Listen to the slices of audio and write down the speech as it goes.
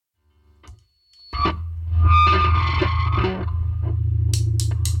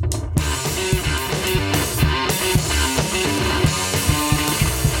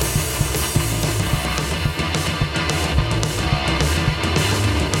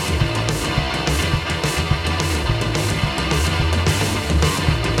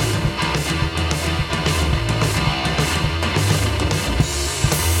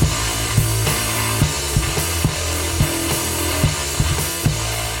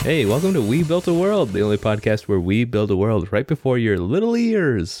Hey, welcome to We Built a World, the only podcast where we build a world right before your little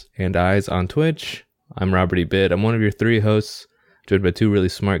ears and eyes on Twitch. I'm Robert E. Bidd. I'm one of your three hosts, joined by two really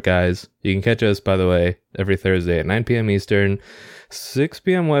smart guys. You can catch us, by the way, every Thursday at 9 p.m. Eastern, 6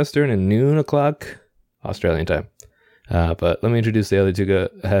 p.m. Western, and noon o'clock Australian time. But let me introduce the other two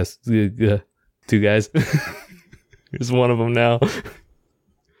guys. There's one of them now.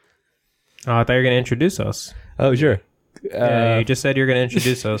 Oh, I thought you were going to introduce us. Oh, sure. Yeah, you just said you're going to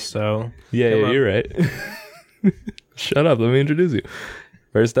introduce us, so... Yeah, you're right. Shut up, let me introduce you.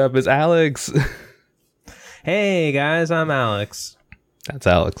 First up is Alex. Hey, guys, I'm Alex. That's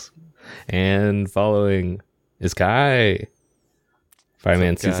Alex. And following is Kai.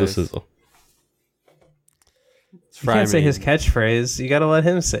 Fireman Sizzle Sizzle. You can't say his catchphrase. You got to let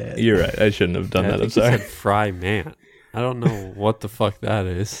him say it. You're right. I shouldn't have done that. I'm sorry. Said Fry Man. I don't know what the fuck that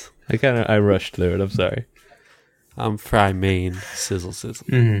is. I rushed through it. I'm sorry. I'm Fry Main. Sizzle Sizzle.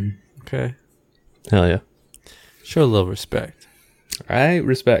 Mm-hmm. Okay. Hell yeah. Show a little respect. I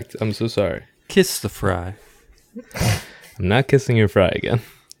respect. I'm so sorry. Kiss the fry. I'm not kissing your fry again.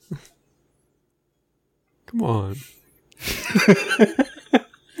 Come on.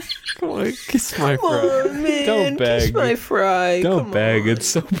 Come on, kiss my fry. Oh, man, Don't beg. kiss my fry. Don't Come beg. on. It's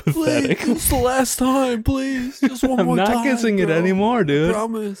so Please, pathetic. it's the last time, please. Just one I'm more not time. kissing it bro. anymore, dude.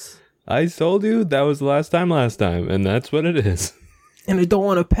 Promise. I told you that was the last time, and that's what it is. And I don't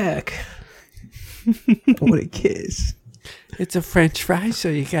want to peck. I want to kiss. It's a French fry, so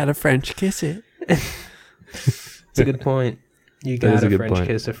you gotta French kiss it. It's a good point. You That is got a a good French point.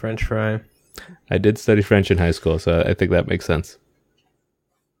 kiss a French fry. I did study French in high school, so I think that makes sense.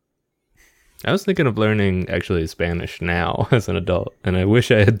 I was thinking of learning actually Spanish now as an adult, and I wish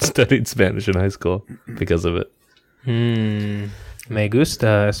I had studied Spanish in high school because of it. Me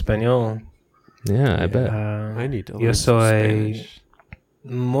gusta español. Yeah, I bet. I need to Yo learn some soy Spanish.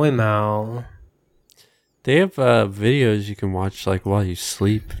 muy mal. They have videos you can watch like while you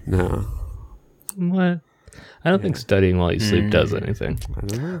sleep now. What? I don't think studying while you sleep does anything. I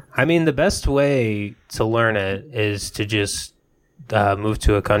don't know. I mean, the best way to learn it is to just move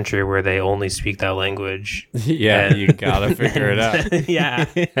to a country where they only speak that language. Yeah, And- you gotta figure it out. yeah.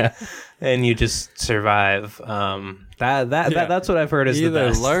 Yeah. And you just survive. That's what I've heard is You the either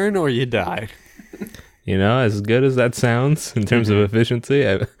best. learn or you die. You know, as good as that sounds in terms of efficiency,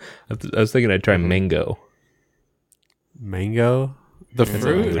 I was thinking I'd try mango. Mango? The It's a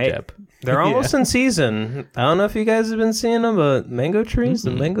fruit? language Hey. app. They're almost in season. I don't know if you guys have been seeing them, but mango trees, the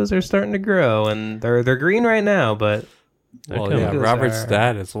mangoes are starting to grow, and they're green right now, but Well, coming. yeah, Mangoes Robert's are-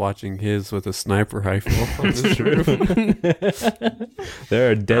 dad is watching his with a sniper rifle on his roof. There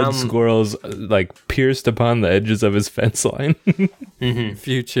are dead squirrels like pierced upon the edges of his fence line. A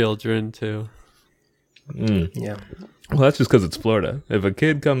few children, too. yeah. Well, that's just because it's Florida. If a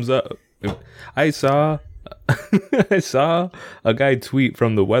kid comes up, I saw a guy tweet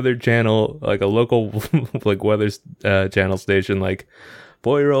from the Weather Channel, like a local like weather channel station, like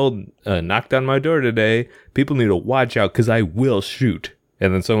 4-year-old knocked on my door today. People need to watch out because I will shoot.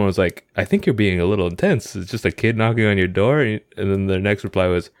 And then someone was like, "I think you're being a little intense. It's just a kid knocking on your door." And then their next reply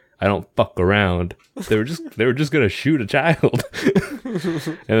was, "I don't fuck around." They were just gonna shoot a child.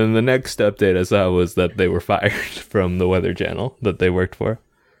 And then the next update I saw was that they were fired from the Weather Channel that they worked for.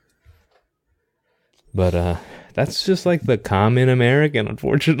 But that's just like the common American,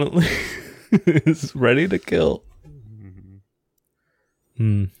 unfortunately, is ready to kill.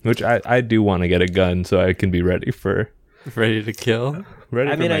 Which I do want to get a gun so I can be ready for Ready to kill?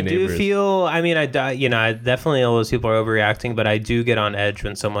 ready. I for mean, my I do neighbors. feel. I mean, I definitely all those people are overreacting, but I do get on edge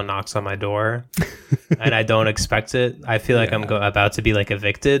when someone knocks on my door, and I don't expect it. I feel like I'm about to be like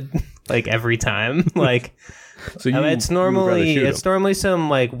evicted, like every time. Like So it's you would rather normally shoot 'em. it's normally some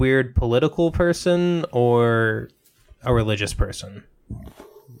like weird political person or a religious person.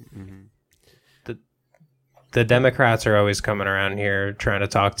 The Democrats are always coming around here trying to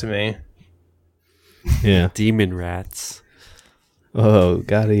talk to me. Yeah. Demon rats. Oh,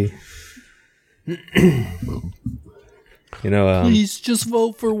 Gotti. You know, Please just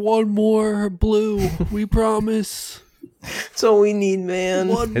vote for one more blue. We promise. That's all we need, man.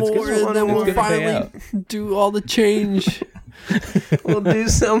 One It's more, good- and then it's we'll good to pay finally do all the change. We'll do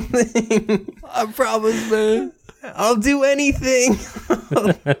something. I promise, man. I'll do anything.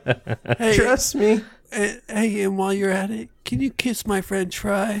 Hey, Trust me. hey, and while you're at it, can you kiss my French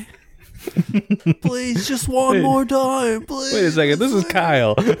fry? Please, just one Wait. more time, please. wait a second. This is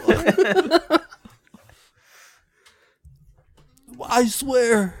Kyle. I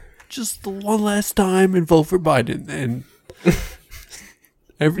swear, just the one last time and vote for Biden, and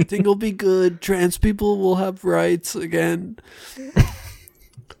everything will be good. Trans people will have rights again.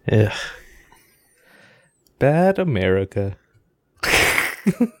 Ugh. Bad America.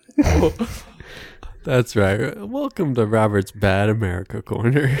 That's right. Welcome to Robert's Bad America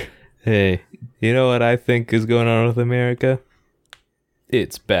Corner. Hey, you know what I think is going on with America?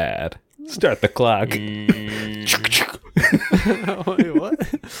 It's bad. Start the clock. Wait, what?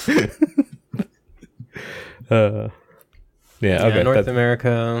 Yeah, okay. North That's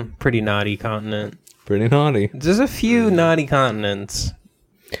America, pretty naughty continent. pretty naughty. There's a few naughty continents.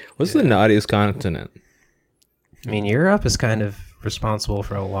 What's the naughtiest continent? I mean, Europe is kind of responsible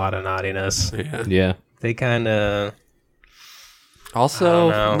for a lot of naughtiness. Yeah. Yeah. They kind of... Also,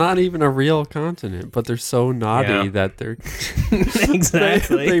 I don't know. not even a real continent, but they're so naughty Yeah. that they're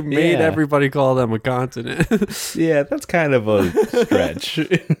exactly. they made Yeah. everybody call them a continent. Yeah, that's kind of a stretch.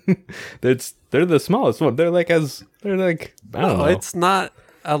 They're the smallest one. They're like I don't No, know. it's not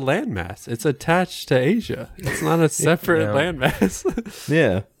a landmass. It's attached to Asia. It's not a separate Yeah. landmass.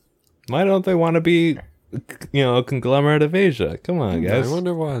 Yeah. Why don't they want to be, a conglomerate of Asia? Come on, I guys.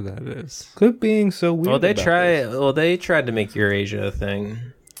 wonder why that is. Quit being so weird. Well, they about this. They tried to make Eurasia a thing.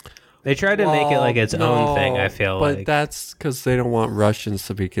 They tried to make it like its own thing. I feel but like. that's because they don't want Russians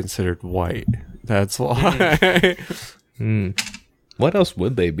to be considered white. That's why. What else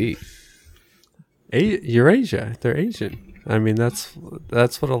would they be? Eurasia. They're Asian. I mean, that's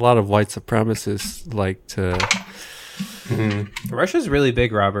what a lot of white supremacists like to. Russia's really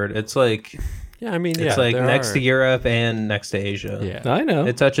big, Robert. It's like Yeah, I mean, it's like there next are- to Europe and next to Asia. Yeah. I know.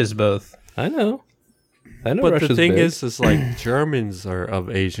 It touches both. I know. But But the thing big. is like Germans are of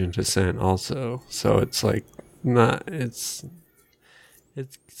Asian descent also, so it's like not. It's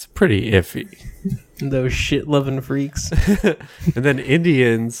pretty iffy. Those shit loving freaks. And then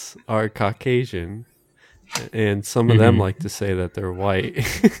Indians are Caucasian, and some of them like to say that they're white.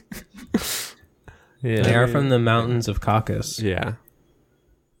 yeah. They are from the mountains of Caucasus. Yeah.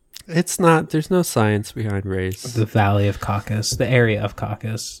 It's not. There's no science behind race. The Valley of Caucasus, the area of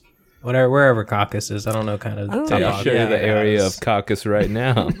Caucasus, wherever Caucasus is. I don't know, kind of. I don't know. I'll Yeah, show you the yeah. area of Caucasus right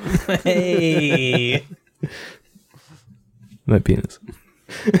now. Hey. My penis.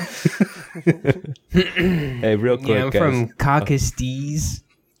 Hey, real quick, Yeah, I'm guys. from Caucasus.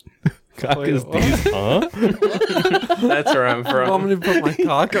 Caucasus. Wait, what? Huh? That's where I'm You want from. me to put my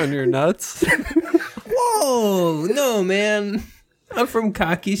cock on your nuts? Whoa, no, man. I'm from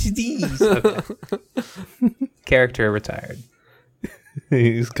Caucasus. Okay. Character retired.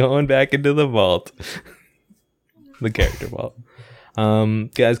 He's going back into the vault. The character vault.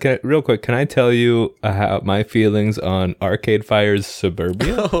 Guys, real quick, can I tell you how my feelings on Arcade Fire's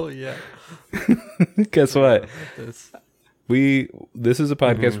Suburbia? Oh yeah. Guess what? This. This is a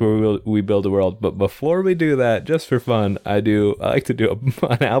podcast where we build a world, but before we do that, just for fun, I like to do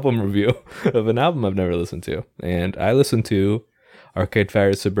an album review of an album I've never listened to, and I listened to Arcade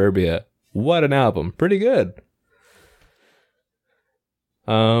Fire's Suburbia. What an album! Pretty good.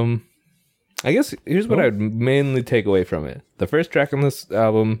 I guess here's what I'd mainly take away from it. The first track on this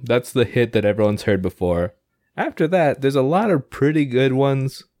album, that's the hit that everyone's heard before. After that, there's a lot of pretty good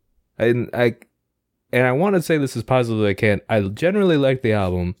ones. And I want to say this as positively as I can. I generally like the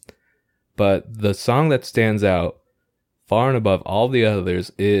album, but the song that stands out far and above all the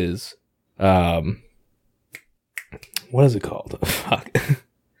others is what is it called? Fuck.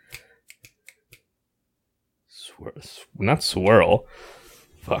 Not Swirl.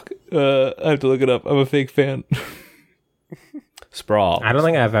 Fuck. I have to look it up. I'm a fake fan. Sprawl. I don't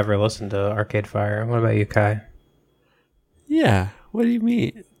think I've ever listened to Arcade Fire. What about you, Kai? Yeah. What do you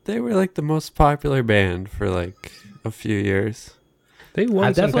mean? They were like the most popular band for like a few years. They won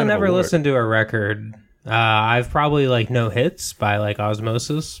I've some definitely kind of never award. listened to a record. I've probably like No Hits by like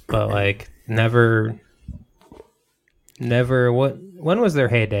Osmosis, but like never. When was their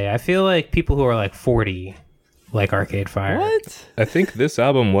heyday? I feel like people who are like 40 like Arcade Fire. What? I think this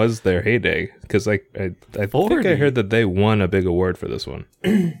album was their heyday because like I think I 40? heard that they won a big award for this one.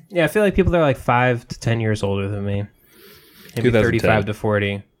 Yeah, I feel like people that are like 5 to 10 years older than me. Maybe 2010. 35 to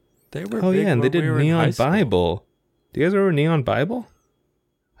 40. They were. Oh big yeah, and they when did we were in high Neon school. Bible. Do you guys remember Neon Bible?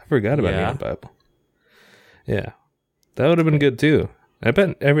 I forgot about Yeah. Neon Bible. Yeah, that would have been good too. I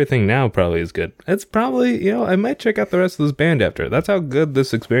bet everything now probably is good. It's probably, I might check out the rest of this band after. That's how good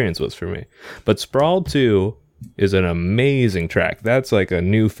this experience was for me. But Sprawl 2 is an amazing track. That's like a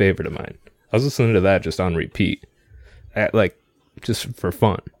new favorite of mine. I was listening to that just on repeat, just for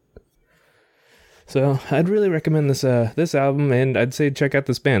fun. So I'd really recommend this album, and I'd say check out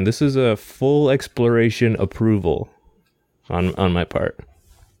this band. This is a full exploration approval on my part.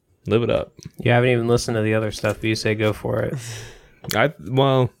 Live it up. You haven't even listened to the other stuff, but you say go for it. I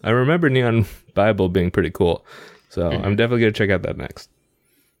remember Neon Bible being pretty cool, so I'm definitely gonna check out that next.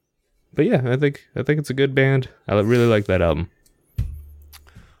 But yeah, I think it's a good band. I really like that album.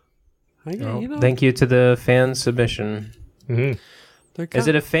 Thank you to the fan submission. Mm-hmm. Is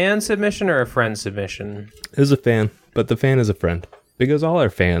it a fan submission or a friend submission? Is a fan, but the fan is a friend because all our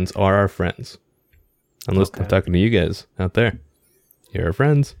fans are our friends. Unless I'm talking to you guys out there, you're our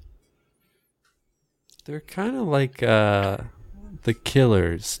friends. They're kind of like the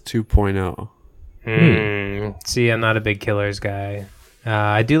Killers 2.0. See, I'm not a big Killers guy.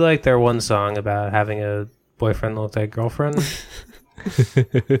 I do like their one song about having a boyfriend that looked like girlfriend.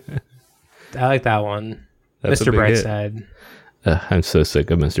 I like that one. That's Mr. Brightside. I'm so sick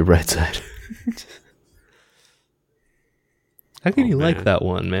of Mr. Brightside. How can you like that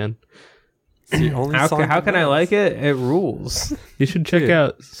one, man? How can I like it? It rules. You should check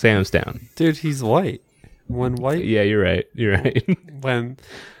out Sam's Town. Dude, he's white. When white... Yeah, you're right. You're right. When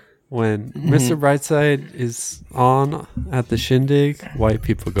Mr. Brightside is on at the shindig, white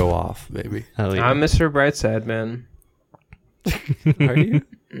people go off, baby. Hell yeah. I'm Mr. Brightside, man. Are you?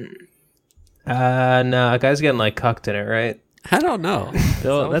 No, a guy's getting like cucked in it, right? I don't know.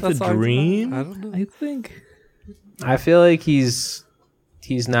 That's a dream. I don't know. I think. I feel like he's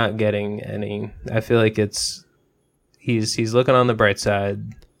not getting any. I feel like he's looking on the bright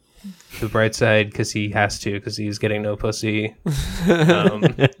side. The bright side because he has to, because he's getting no pussy.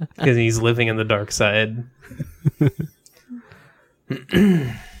 Because he's living in the dark side.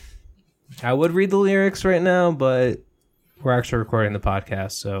 I would read the lyrics right now, but we're actually recording the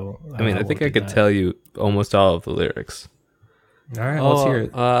podcast, so I think I could tell you almost all of the lyrics. All right, let's hear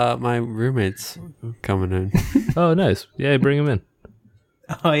it. My roommate's coming in. Oh, nice. Yeah, bring him in.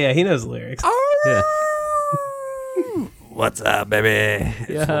 Oh yeah, he knows the lyrics. Yeah. What's up, baby?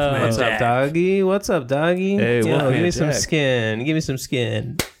 What's up, doggy? What's up, doggy? Hey, give me Jack. some skin. Give me some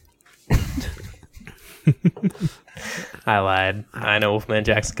skin. I lied. I know Wolfman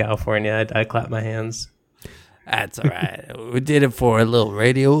Jack's in California. I clap my hands. That's all right. We did it for a little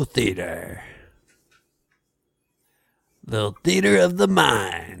radio theater. Little theater of the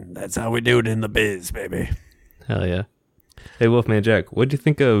mind. That's how we do it in the biz, baby. Hell yeah. Hey, Wolfman Jack, what'd you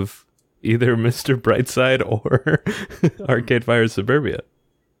think of either Mr. Brightside or Arcade Fire Suburbia?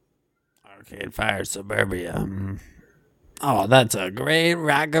 Arcade Fire Suburbia. Oh, that's a great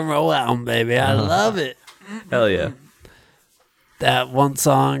rock and roll album, baby. I love it. Hell yeah. That one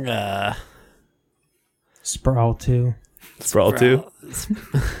song, Sprawl 2. Sprawl 2?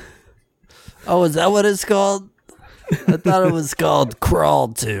 Oh, is that what it's called? I thought it was called Crawl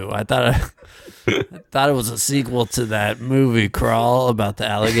 2. I thought it was a sequel to that movie Crawl about the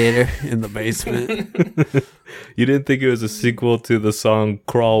alligator in the basement. You didn't think it was a sequel to the song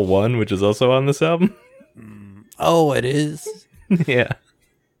Crawl 1, which is also on this album? Oh, it is? Yeah.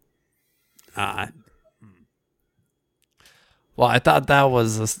 Well, I thought that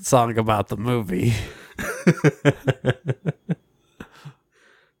was a song about the movie.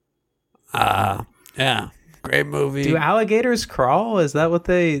 Yeah. Great movie. Do alligators crawl? Is that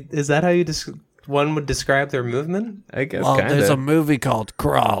how one would describe their movement? I guess Well, kind there's a of. movie called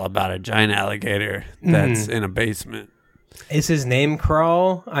Crawl about a giant alligator that's in a basement. Is his name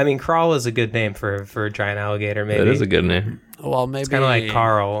Crawl? I mean, Crawl is a good name for a giant alligator, maybe. That is a good name. Well, maybe It's kind of like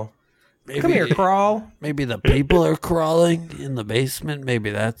Carl. Maybe, Come here, Crawl. Maybe the people are crawling in the basement. Maybe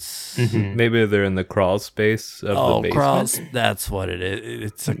that's Maybe they're in the crawl space of the basement. crawl. That's what it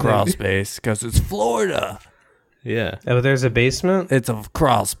is. It's a crawl space because it's Florida. Yeah. Oh, there's a basement? It's a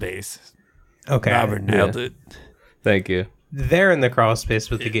crawl space. Okay. Robert nailed it. Thank you. They're in the crawl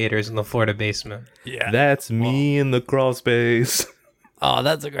space with the gators in the Florida basement. Yeah. That's me in the crawl space. Oh,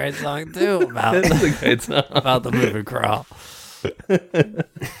 that's a great song too about That's a great song. about the movie Crawl.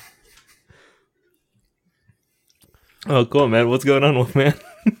 Oh, cool, man. What's going on, Wolfman?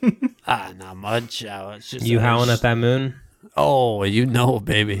 Not much. I was just You howling at that moon? Oh, you know,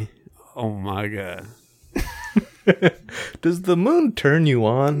 baby. Oh my god. Does the moon turn you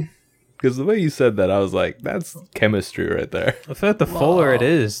on? Because the way you said that, I was like, that's chemistry right there. I feel like the fuller it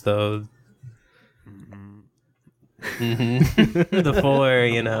is, though. The fuller,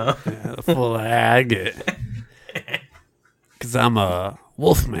 Yeah, the full I get. Because I'm a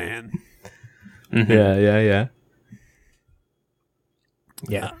wolf man. Yeah. Yeah.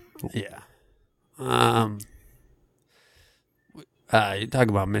 Yeah. You talk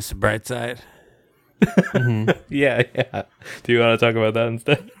about Mr. Brightside. Yeah. Do you want to talk about that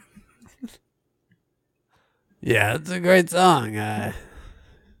instead? Yeah, it's a great song.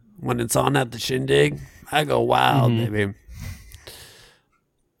 When it's on at the shindig, I go wild, baby.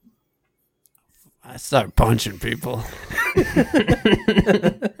 I start punching people.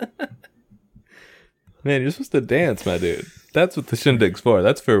 Man, you're supposed to dance, my dude. That's what the shindig's for.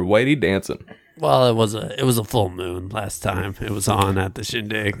 That's for Whitey dancing. Well, it was a full moon last time. It was on at the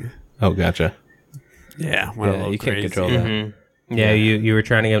shindig. Oh, gotcha. Yeah, went a little you can't crazy. control that. Mm-hmm. Yeah, you were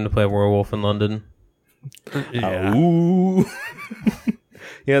trying to get him to play Werewolf in London. Yeah. Ooh.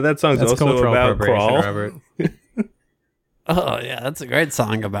 Yeah, that song's That's also cultural about appropriation, Crawl. Robert. Oh yeah, that's a great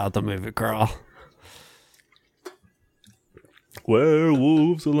song about the movie Crawl.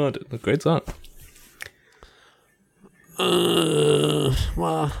 Werewolves of London. A great song.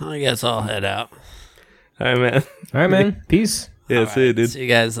 Well, I guess I'll head out. All right, man. All right, man. Peace. Yeah, All see you, right, dude. See you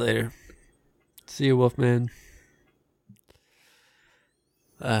guys later. See you, Wolfman.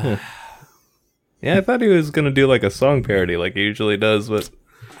 Yeah, I thought he was going to do like a song parody like he usually does, but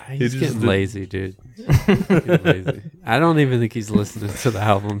He's just getting did- lazy, dude. Getting lazy. I don't even think he's listening to the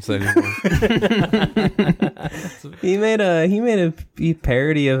albums anymore. He made a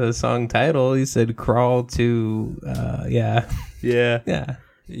parody of a song title. He said "Crawl to," yeah. yeah. Yeah,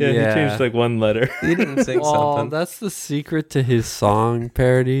 he changed like one letter. He didn't sing Well, something. that's the secret to his song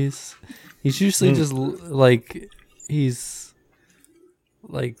parodies. He's usually just like he's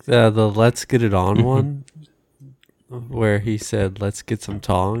like the "Let's Get It On" one, where he said "Let's get some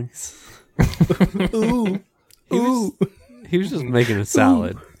tongs." Ooh. He was just making a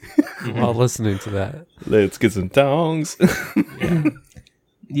salad while listening to that. Let's get some tongs.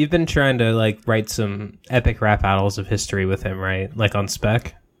 You've been trying to like write some epic rap battles of history with him, right? Like on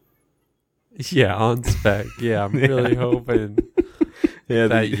Spec. Yeah, on Spec. Yeah, I'm really hoping Yeah,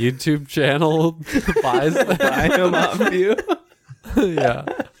 that YouTube channel buys buy that. him off you. Yeah.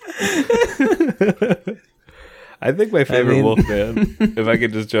 I think my favorite mean- Wolfman, if I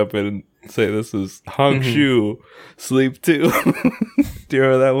could just jump in and say this is Hong Shu, Sleep 2. Do you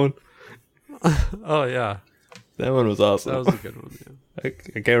remember that one? Oh yeah, That one was awesome. that was a good one. Yeah. I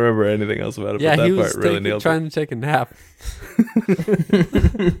can't remember anything else about it, Yeah, but he that was part really nailed trying to take a nap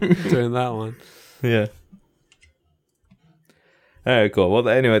during that one. it. Yeah. All right, cool. Well,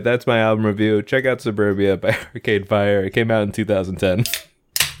 anyway, that's my album review. Check out Suburbia by Arcade Fire. It came out in 2010.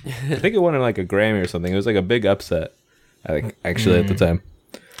 I think it won like a Grammy or something. It was like a big upset, I think, actually, at the time.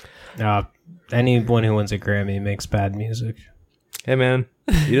 Anyone who wins a Grammy makes bad music. Hey, man,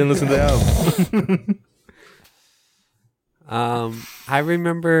 you didn't listen to the album. I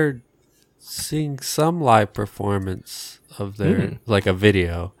remember seeing some live performance of their like a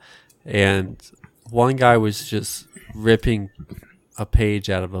video, and one guy was just ripping a page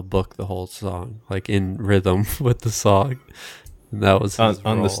out of a book the whole song, like in rhythm with the song. And that was his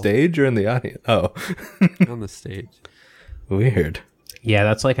On the role stage or in the audience? Oh, on the stage. weird. Yeah,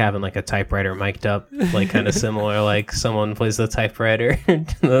 that's like having like a typewriter mic'd up, like kind of similar. Like someone plays the typewriter,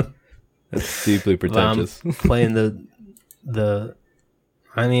 That's deeply pretentious. playing the.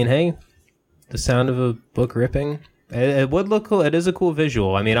 I mean, hey, the sound of a book ripping. It would look cool. It is a cool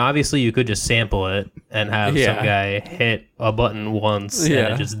visual. I mean, obviously, you could just sample it and have some guy hit a button once and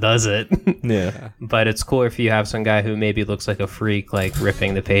it just does it. Yeah. But it's cooler if you have some guy who maybe looks like a freak, like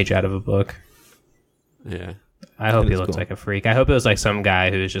ripping the page out of a book. Yeah. I hope That he is looks cool. like a freak. I hope it was like some guy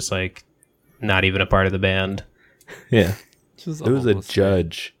who's just like not even a part of the band. Yeah. Just It was a almost-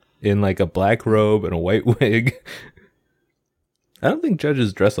 judge in like a black robe and a white wig. I don't think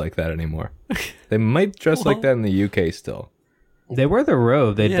judges dress like that anymore. They might dress like that in the UK still. They wear the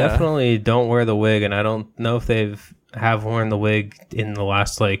robe. They Yeah. definitely don't wear the wig, and I don't know if have worn the wig in the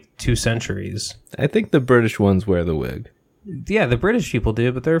last like 2 centuries. I think the British ones wear the wig. Yeah, the British people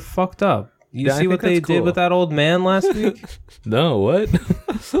do, but they're fucked up. You Yeah, I see what think they that's did cool. with that old man last week? No, what?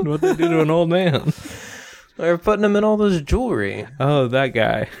 What they do to an old man? They're putting him in all this jewelry. Oh, that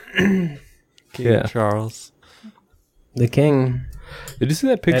guy. King Yeah. Charles. The king. Did you see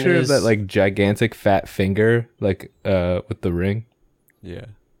that picture of his- that like gigantic fat finger, like with the ring? Yeah.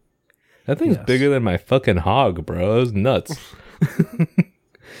 That thing's Yes. bigger than my fucking hog, bro. That was nuts.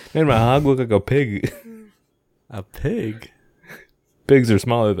 Made my hog look like a pig. A pig. Pigs are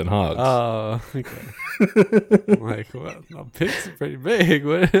smaller than hogs. Oh, okay. I'm like, well, a pig's pretty big.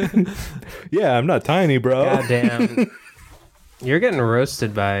 What? Yeah, I'm not tiny, bro. God damn. You're getting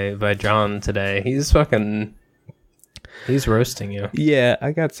roasted by John today. He's roasting you. Yeah,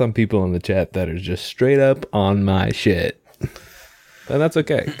 I got some people in the chat that are just straight up on my shit. And that's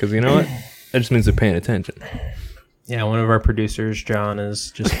okay, because you know what? That just means they're paying attention. Yeah, one of our producers, John,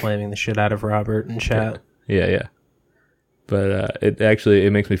 is just flaming the shit out of Robert in chat. Yeah. But it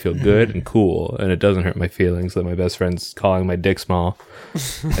makes me feel good and cool, and it doesn't hurt my feelings that my best friend's calling my dick small,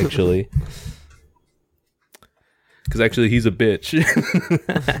 actually. Because actually, he's a bitch.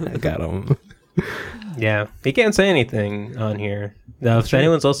 I got him. Yeah, he can't say anything on here. Now, if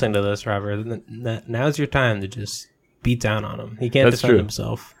anyone's listening to this, Robert, now's your time to just beat down on him. He can't That's defend true.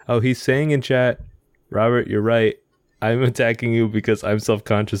 himself. Oh, he's saying in chat, Robert, you're right. I'm attacking you because I'm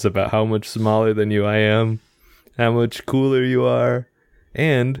self-conscious about how much smaller than you I am, how much cooler you are,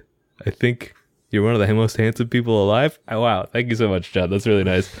 and I think you're one of the most handsome people alive. Oh, wow, thank you so much, John. That's really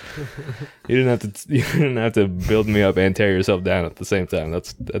nice. You didn't have to build me up and tear yourself down at the same time.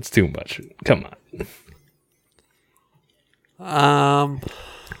 That's too much. Come on.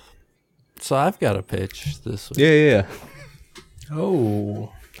 So I've got a pitch this week. Yeah.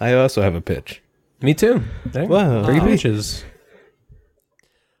 Oh, I also have a pitch. me too. Wow. 3 pitches.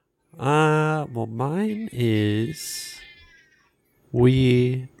 Well, mine is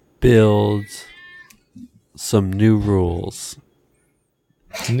we build some new rules.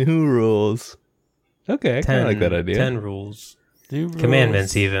 New rules. Okay, I kind of like that idea. 10 rules. New rules.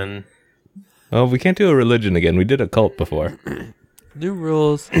 Commandments, even. Oh, we can't do a religion again. We did a cult before. New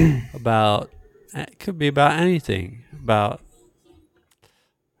rules about, it could be about anything. About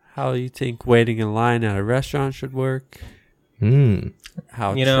how you think waiting in line at a restaurant should work.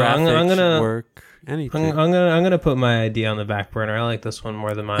 How You know, traffic I'm gonna- should work. Anything. I'm gonna put my idea on the back burner. I like this one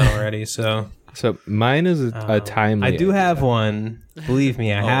more than mine already. So So mine is a timely. I do idea. have one. Believe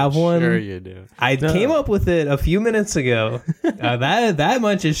me, I have one. Sure you do. I came up with it a few minutes ago. That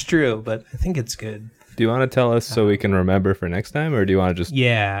much is true, but I think it's good. Do you want to tell us so we can remember for next time, or do you want to just?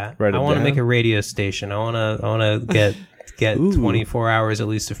 Yeah, Write it I want to down? make a radio station. I want to get Ooh. 24 hours at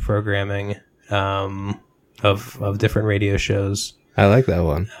least of programming of different radio shows. I like that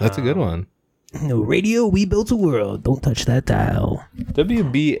one. That's a good one. No radio, we built a world. Don't touch that dial.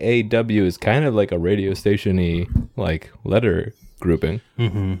 WBAW is kind of like a radio station-y like letter grouping.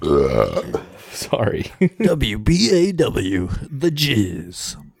 Sorry. WBAW, the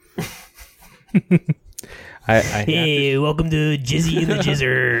jizz. I Hey, welcome to Jizzy and the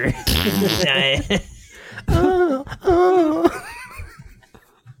Jizzer.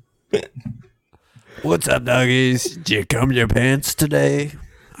 What's up, doggies? Did you come your pants today?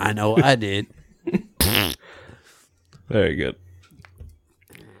 I know I did. Very good.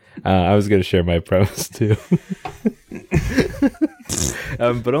 I was going to share my premise too.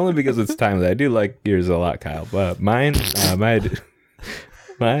 But only because it's timely. I do like yours a lot, Kyle. But mine, my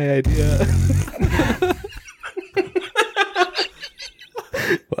idea.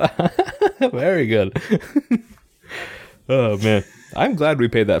 Very good. Oh man, I'm glad we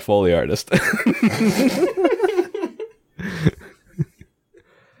paid that Foley artist.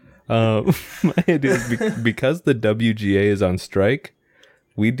 My idea is because the WGA is on strike,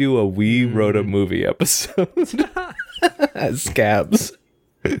 we do a We Wrote a Movie episode as Scabs.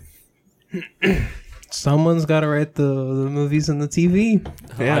 Someone's got to write the movies and the TV.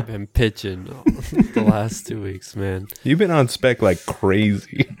 Yeah. I've been pitching the last 2 weeks, man. You've been on spec like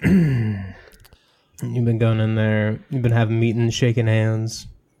crazy. You've been going in there. You've been having meetings, shaking hands.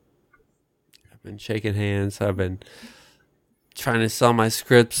 I've been shaking hands. I've been trying to sell my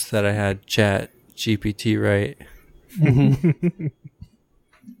scripts that I had Chat GPT write.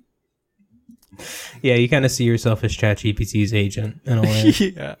 Yeah, you kind of see yourself as ChatGPT's agent in a way.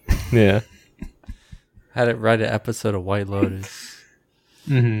 Yeah. Yeah. Had it write an episode of White Lotus.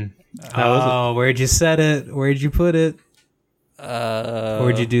 Oh, where'd you set it? Where'd you put it?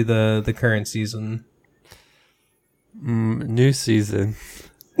 Where'd you do the current season? New season.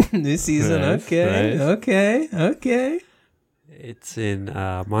 New season. Nice, Okay. nice. Okay. It's in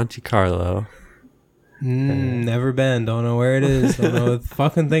Monte Carlo. Never been. Don't know where it is. Don't know a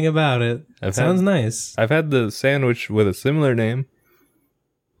fucking thing about it. Sounds nice. I've had the sandwich with a similar name.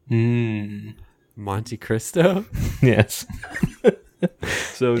 Monte Cristo? Yes.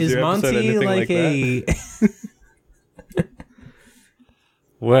 So Is your episode Monty anything like that?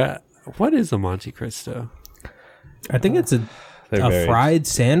 What is a Monte Cristo? I think it's a They're very- fried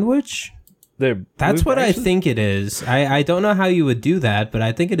sandwich. That's what I think it is. I don't know how you would do that, but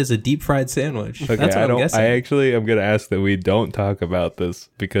I think it is a deep fried sandwich. Okay, That's what I'm guessing. I actually am going to ask that we don't talk about this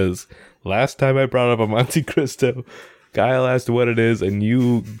because last time I brought up a Monte Cristo, Kyle asked what it is, and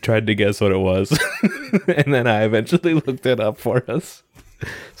you tried to guess what it was, and then I eventually looked it up for us.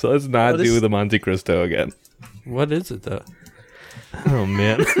 So let's not do the Monte Cristo again. What is it, though? Oh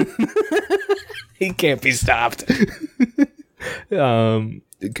man, he can't be stopped.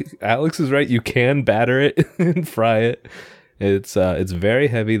 Alex is right. You can batter it and fry it. It's very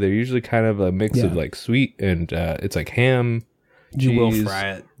heavy. They're usually kind of a mix of like sweet and it's like ham, cheese, You will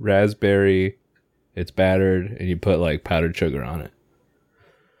fry it. raspberry. It's battered, and you put like powdered sugar on it.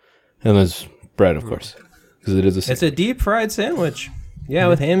 And there's bread, of course, because it is a. It's a deep fried sandwich. Yeah,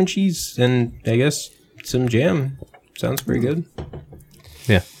 with ham and cheese and I guess some jam. Sounds pretty good.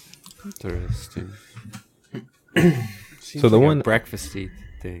 Yeah. Interesting. So the one breakfasty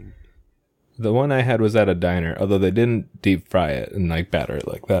thing. The one I had was at a diner, although they didn't deep fry it and like batter it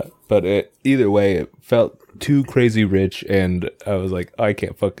like that. But either way, it felt too crazy rich, and I was like, I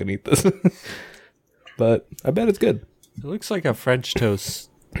can't fucking eat this. But I bet it's good. It looks like a French toast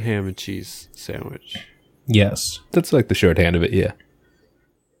ham and cheese sandwich. Yes. That's like the shorthand of it, yeah.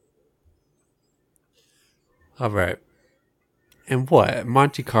 All right. And what?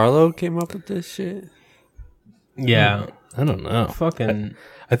 Monte Carlo came up with this shit? Yeah. I don't know. Fucking.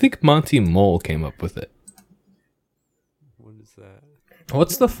 I think Monty Mole came up with it. What is that?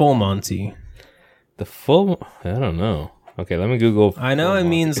 What's the full Monty? The full, I don't know. Okay, let me Google. I know full it Monty.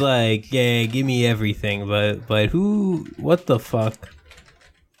 means like, yeah, give me everything, but who? What the fuck?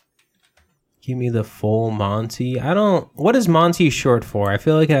 Give me the full Monty. I don't. What is Monty short for? I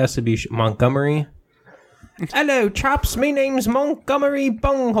feel like it has to be Montgomery. Hello, chaps. My name's Montgomery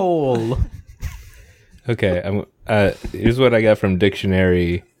Bunghole. Okay, here's what I got from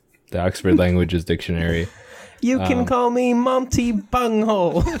dictionary, the Oxford Languages Dictionary. You can call me Monty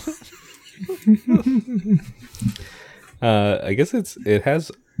Bunghole. I guess it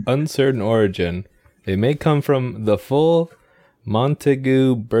has uncertain origin. It may come from the full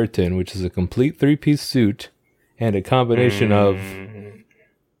Montagu Burton, which is a complete three-piece suit, and a combination of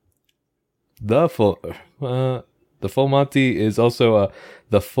the full Monty is also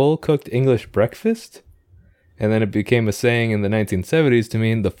the full cooked English breakfast, and then it became a saying in the 1970s to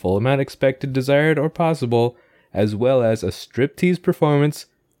mean the full amount expected, desired, or possible, as well as a striptease performance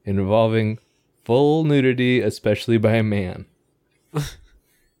involving full nudity, especially by a man.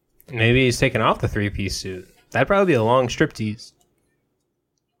 Maybe he's taking off the three-piece suit. That'd probably be a long striptease.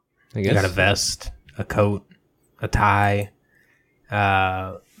 I You guess. got a vest, a coat, a tie,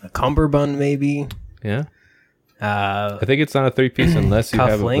 a cummerbund, maybe. Yeah. I think it's not a three-piece unless you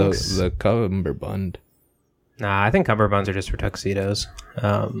have Cufflinks. the cummerbund. Nah, I think cummerbunds are just for tuxedos.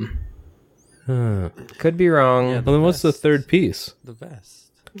 Huh. Could be wrong. Yeah. Well, then what's the third piece? The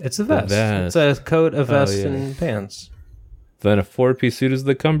vest. It's a vest. vest. It's a coat, a vest, yeah. and pants. Then a four-piece suit is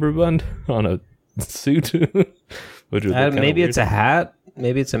the cummerbund on a suit? Which would look kinda Maybe weird. it's a hat.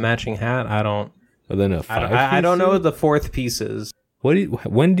 Maybe it's a matching hat. I don't. Or then a five-piece I don't know suit? what the fourth piece is.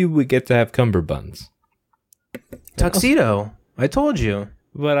 When do we get to have cummerbunds? Tuxedo. I told you.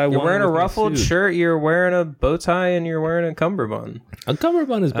 But I You're want wearing it a with my ruffled suit. shirt. You're wearing a bow tie, and you're wearing a cummerbund. A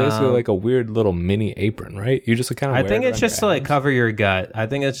cummerbund is basically like a weird little mini apron, right? You just kind of. I think it's just to like cover your gut. I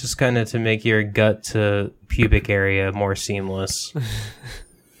think it's just kind of to make your gut to pubic area more seamless.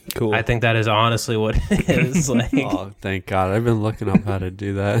 cool. I think that is honestly what it is. Like, Oh, thank God. I've been looking up how to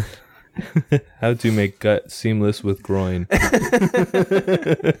do that. How to make gut seamless with groin.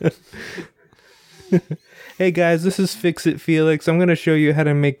 Hey guys, this is Fix It Felix. I'm going to show you how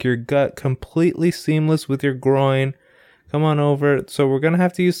to make your gut completely seamless with your groin. Come on over. So we're going to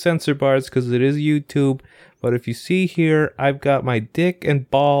have to use censor bars because it is YouTube. But if you see here, I've got my dick and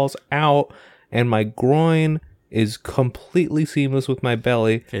balls out and my groin is completely seamless with my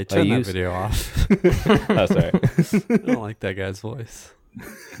belly. Okay, turn that video off. Oh, sorry. I don't like that guy's voice.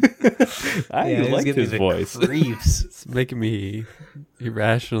 I yeah, liked his voice. Creeps. It's making me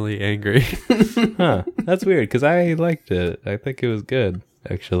irrationally angry. Huh. That's weird because I liked it. I think it was good,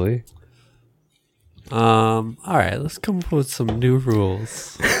 actually. All right, let's come up with some new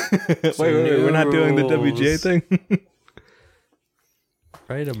rules. Wait, we're not doing the rules. WGA thing?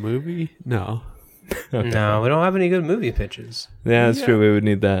 Write a movie? No. No, we don't have any good movie pitches. Yeah, that's true. We would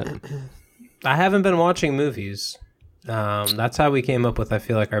need that. I haven't been watching movies. That's how we came up with, I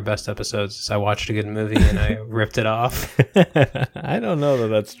feel like, our best episodes. Is I watched a good movie and I ripped it off. I don't know that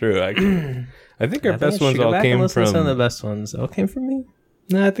that's true. Actually, I think our best ones all came Some of the from. best ones all came from me.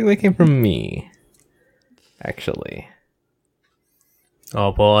 No, I think they came from me. Actually,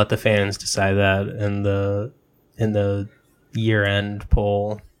 Oh, we'll let the fans decide that in the year-end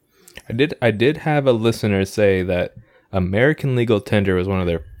poll. I did have a listener say that American Legal Tender was one of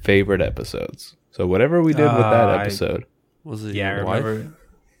their favorite episodes. So whatever we did with that episode, Was it Yeah, I your wife? remember.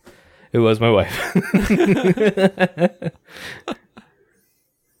 it was my wife.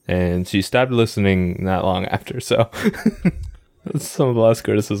 And she stopped listening not long after, so that's some of the last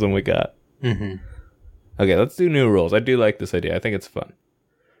criticism we got. Mm-hmm. Okay, let's do new rules. I do like this idea. I think it's fun.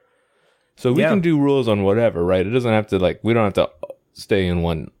 So we Yeah. can do rules on whatever, right? It doesn't have to we don't have to stay in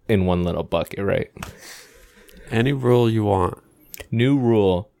one little bucket, right? Any rule you want. New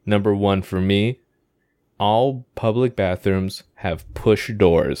rule number 1 for me: all public bathrooms have push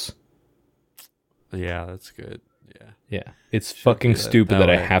doors. Yeah, that's good. Yeah. Yeah, it's fucking be that stupid that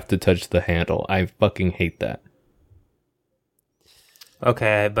I way. have to touch the handle. I fucking hate that.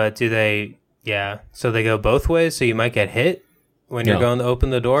 Okay, but do they? Yeah, so they go both ways. So you might get hit when you're No. going to open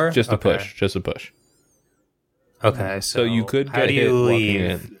the door. Just a Okay. push. Just a push. Okay, So you could how get do hit you walking leave?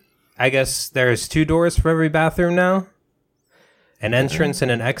 in. I guess there's 2 doors for every bathroom now. An entrance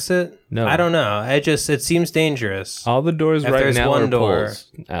and an exit. No. I don't know. It seems dangerous. All the doors If right there's now one are door-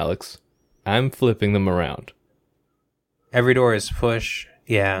 pulls, Alex. I'm flipping them around. Every door is push.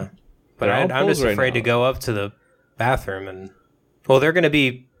 Yeah, but They're all I'm just pulls right afraid to now. go up to the bathroom and. Well, they're going to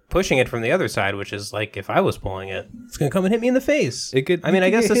be pushing it from the other side, which is like if I was pulling it, it's going to come and hit me in the face. It could- I mean, you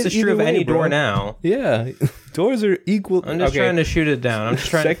I could guess get this hit is true of either way, any door bro. now. Yeah, doors are equal. I'm just trying to shoot it down. I'm just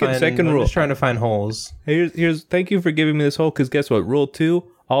trying Second- to find. second I'm rule. just trying to find holes. Here's. Thank you for giving me this hole. Because guess what? Rule 2: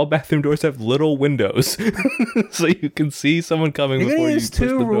 all bathroom doors have little windows, so you can see someone coming You're before gonna you use push the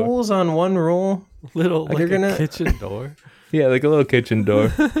 2 door. rules on 1 rule. Little Like like you're a gonna- kitchen door. Yeah, like a little kitchen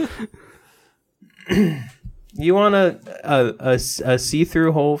door. You want a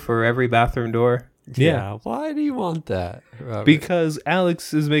see-through hole for every bathroom door? Yeah. Why do you want that, Robert? Because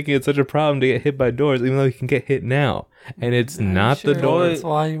Alex is making it such a problem to get hit by doors, even though he can get hit now. And it's not Sure the door. That's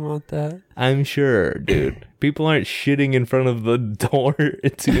why you want that. I'm sure, dude. People aren't shitting in front of the door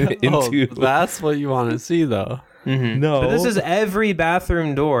into That's what you want to see, though. no. But this is every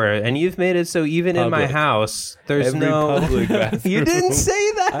bathroom door, and you've made it so even in my Public. house, there's Every no public bathroom. You didn't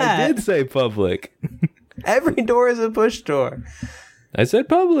say that. I did say public. Every door is a push door. I said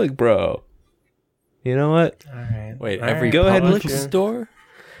public, bro. You know what? All right. Wait, All every right, Go ahead, public look. store?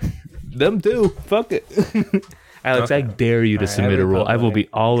 Them too. Fuck it. Alex, I Okay. dare you to All right, submit a every rule. I will public.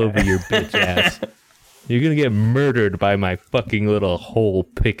 be all over your bitch ass. You're gonna get murdered by my fucking little hole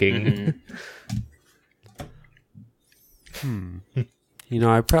picking. You know,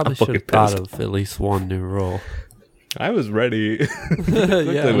 I probably I'm should have fucking thought pissed. of at least one new rule. I was ready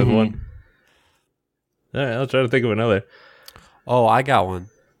quickly Yeah. with one. All right, I'll try to think of another. Oh, I got one.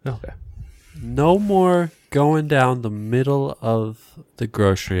 Okay. No more going down the middle of the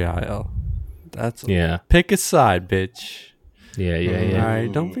grocery aisle. That's Yeah. Pick a side, bitch. Yeah. All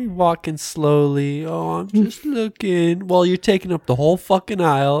right, don't be walking slowly. Oh, I'm just looking. Well, you're taking up the whole fucking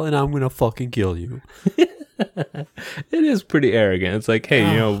aisle, and I'm gonna fucking kill you. It is pretty arrogant. It's like,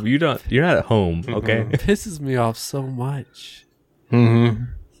 hey, you're not at home, okay? It pisses me off so much. All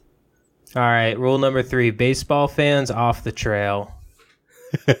right. Rule number 3: baseball fans off the trail.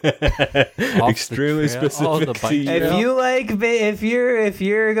 Off the Extremely trail. specific. Oh, the to bike you. trail. If you like, if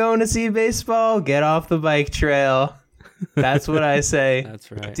you're going to see baseball, get off the bike trail. That's what I say.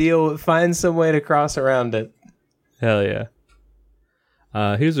 That's right. Find some way to cross around it. Hell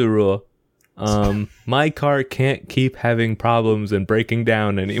yeah. Here's a rule. My car can't keep having problems and breaking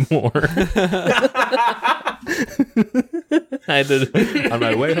down anymore. I did on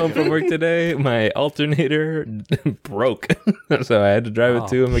my way home from work today. My alternator broke, so I had to drive it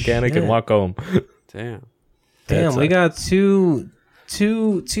to a mechanic and shit. walk home. Damn. Damn, That's we got two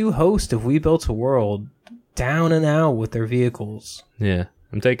hosts of We Built a World down and out with their vehicles. Yeah,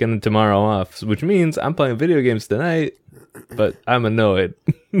 I'm taking tomorrow off, which means I'm playing video games tonight, but I'm annoyed.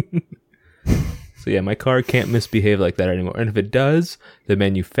 So yeah, my car can't misbehave like that anymore. And if it does, the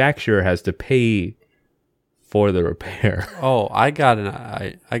manufacturer has to pay for the repair. Oh, I got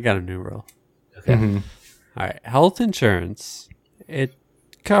a new rule. Okay. All right, health insurance. It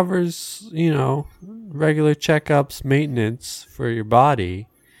covers, regular checkups, maintenance for your body.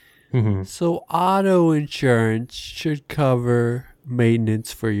 So auto insurance should cover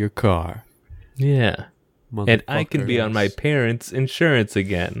maintenance for your car. Yeah. And I can be on my Motherfuckers. parents' insurance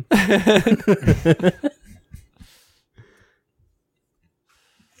again.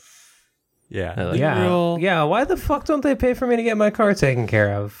 Yeah. I like new Yeah, rule. yeah. Why the fuck don't they pay for me to get my car taken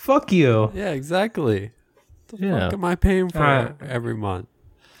care of? Fuck you. Yeah, exactly. The Yeah. fuck am I paying for Uh, every month?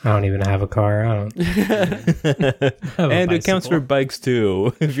 I don't even have a car. I don't. And it counts for bikes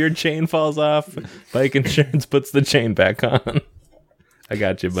too. If your chain falls off, bike insurance puts the chain back on. I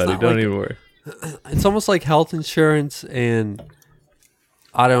got you, buddy. not Don't like- even worry. It's almost like health insurance and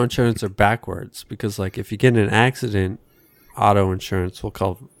auto insurance are backwards because, like, if you get in an accident, auto insurance will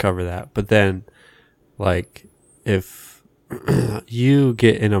cover that. But then, like, if you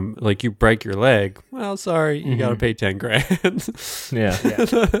get in you break your leg, well, sorry, you got to pay 10 grand. Yeah.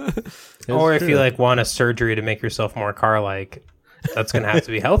 Or if true. you want a surgery to make yourself more car-like, that's gonna have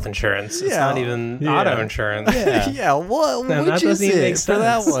to be health insurance. It's not even auto insurance. yeah, what? No, that Which doesn't is even it make for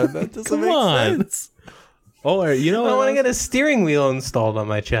that sense. one? That doesn't Come make on. sense. Or you know I what? want to get a steering wheel installed on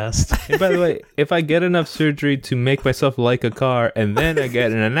my chest. And by the way, if I get enough surgery to make myself like a car and then I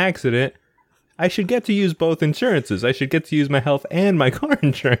get in an accident, I should get to use both insurances. I should get to use my health and my car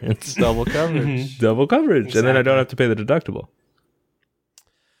insurance. Double coverage. Double coverage. Exactly. And then I don't have to pay the deductible.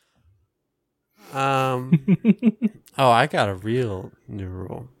 Oh, I got a real new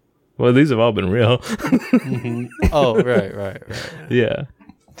rule. Well, these have all been real. Oh, right. Yeah.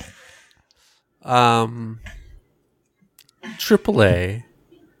 AAA,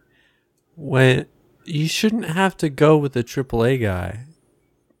 when you shouldn't have to go with the AAA guy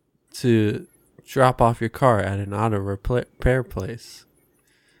to drop off your car at an auto repair place.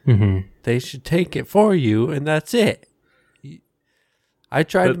 Mm-hmm. They should take it for you, and that's it. I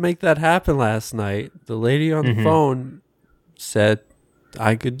tried to make that happen last night. The lady on the phone said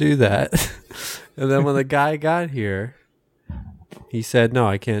I could do that. And then when the guy got here, he said, no,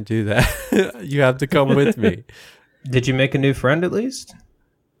 I can't do that. You have to come with me. Did you make a new friend at least?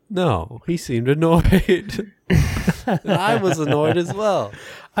 No, he seemed annoyed. And I was annoyed as well.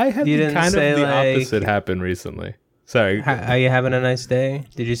 I had You the didn't kind of say, the like- opposite happen recently. Sorry. Are you having a nice day?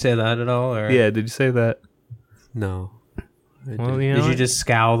 Did you say that at all? Or Yeah, did you say that? No. I Well, didn't. you know did you what? just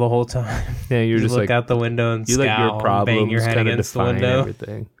scowl the whole time? Yeah, you're You just look like out the window and you scowl, let your and problems bang your head kind of against the define window.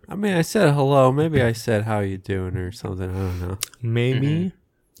 everything. I mean, I said hello. Maybe I said how you doing or something. I don't know. Maybe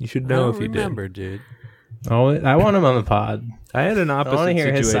you should I know don't if you remember, dude. Oh, I want him on the pod. did. I had an opposite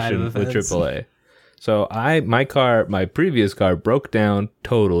hear his side situation of the with fence. AAA. So my previous car broke down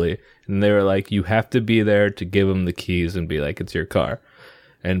totally, and they were like, you have to be there to give him the keys and be like, it's your car.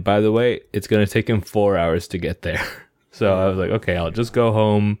 And by the way, it's gonna take him 4 hours to get there. So I was like, okay, I'll just go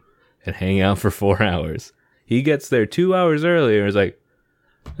home and hang out for 4 hours. He gets there 2 hours earlier and is like,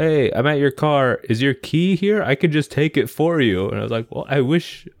 hey, I'm at your car. Is your key here? I could just take it for you. And I was like, well, I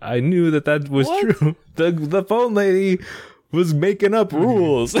wish I knew that was What? true. The phone lady was making up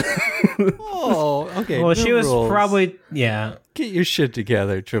rules. Oh, okay. Well, new she was rules. probably Get your shit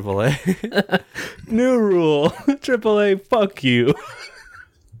together, AAA. New rule. AAA, fuck you.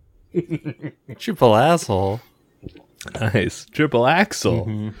 Triple asshole. Nice. Triple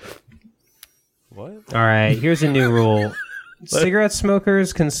axle. What? All right, here's a new rule. Cigarette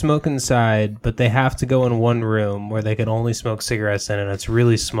smokers can smoke inside, but they have to go in one room where they can only smoke cigarettes in, and it's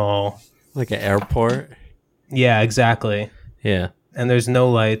really small. Like an airport? Yeah, exactly. Yeah. And there's no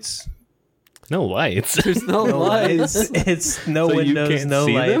lights. No lights. There's no lights. It's no So you windows, can't no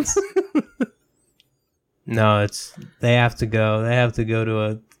see them? lights. No, they have to go. They have to go to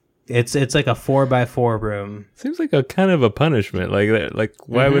a. It's like a 4x4 room. Seems like a kind of a punishment. Like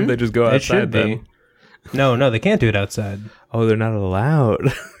why wouldn't they just go It should outside be. then? No, they can't do it outside. Oh, they're not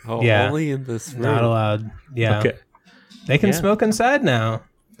allowed. Oh, Yeah. only in this room. Not allowed. Yeah, Okay. they can Yeah. smoke inside now.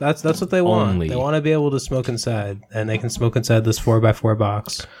 That's what they want. Only. They want to be able to smoke inside, and they can smoke inside this 4x4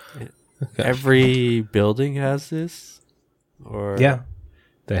 box. Every building has this? Or Yeah,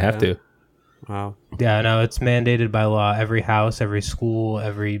 They have to. Wow. yeah. No, it's mandated by law. Every house, every school,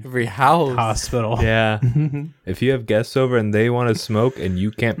 every Every house. hospital. Yeah. If you have guests over and they want to smoke and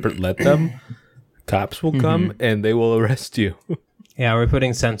you can't let them, cops will come and they will arrest you. Yeah, we're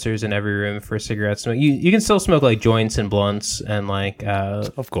putting sensors in every room for cigarette smoke. You can still smoke like joints and blunts and like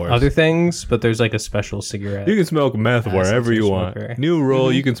Of course. other things, but there's like a special cigarette. You can smoke meth wherever sensor you want. smoker. New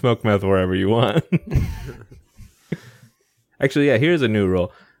rule, you can smoke meth wherever you want. Actually, yeah, here's a new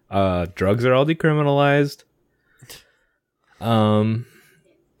rule. Drugs are all decriminalized.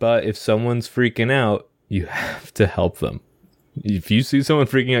 But if someone's freaking out, you have to help them. If you see someone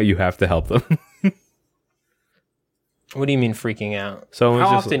freaking out, you have to help them. What do you mean freaking out? Someone's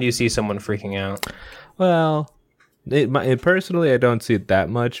How just often do you see someone freaking out? Well, personally, I don't see it that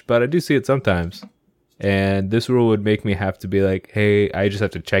much, but I do see it sometimes. And this rule would make me have to be like, hey, I just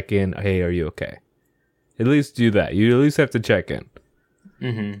have to check in. Hey, are you okay? At least do that. You at least have to check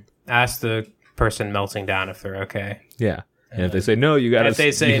in. Ask the person melting down if they're okay. Yeah. And if they say no, you gotta. If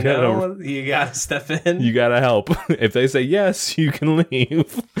they say you gotta, no, you gotta step in. you gotta help. If they say yes, you can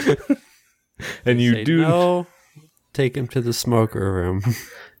leave. And you Say do. no. Take him to the smoker room.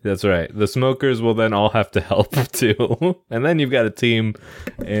 That's right. The smokers will then all have to help too. And then you've got a team,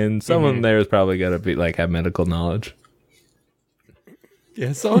 and someone there is probably got to be like have medical knowledge.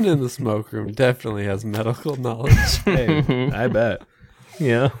 Yeah, someone in the smoke room definitely has medical knowledge. Hey, I bet.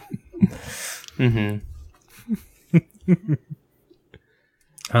 Yeah.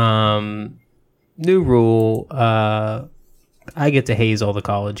 New rule. I get to haze all the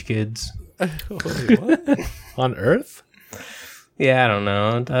college kids. Wait, what? On Earth? Yeah, I don't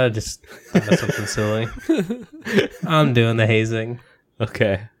know. I just thought of something silly. I'm doing the hazing.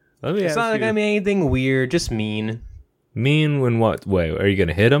 Okay. Let me It's ask not like you. I mean anything weird, just mean. Mean when what way? Are you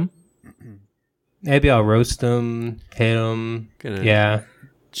gonna hit him? Maybe I'll roast them, hit them. Gonna Yeah.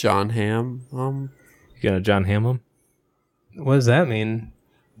 John Hamm. You gonna John Hamm him? What does that mean?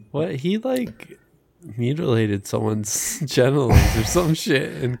 What he like mutilated someone's genitals or some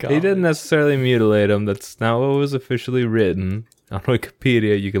shit in college. He didn't necessarily mutilate him. That's not what was officially written on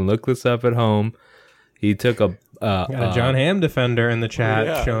Wikipedia. You can look this up at home. He took a Got a John Hamm defender in the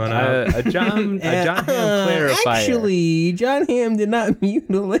chat showing up. a John Hamm clarifier. Actually, John Hamm did not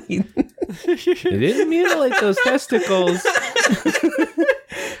mutilate. He didn't mutilate those testicles.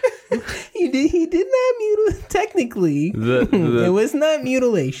 He did not mutilate. Technically, it was not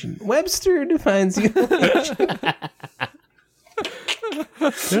mutilation. Webster defines mutilation.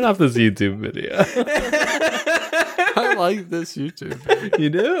 Turn off this YouTube video. I like this YouTube video. You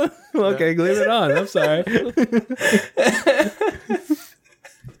do? Okay, leave it on. I'm sorry.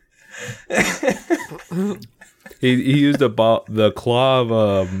 He used the claw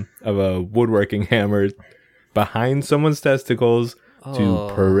of a woodworking hammer behind someone's testicles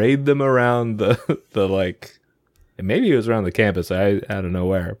to parade them around the like. Maybe he was around the campus. I don't know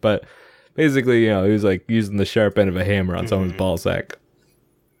where, but basically, he was like using the sharp end of a hammer on someone's ball sack.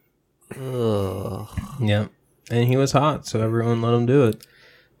 Ugh. Yeah, and he was hot, so everyone let him do it.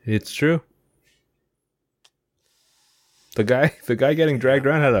 It's true. The guy getting dragged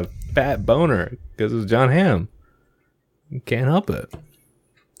around had a fat boner because it was John Hamm. You can't help it.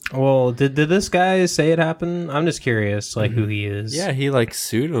 Well, did this guy say it happened? I'm just curious, like who he is. Yeah, he like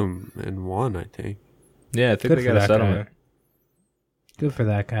sued him and won, I think. Yeah, I think they got a settlement. Guy. Good for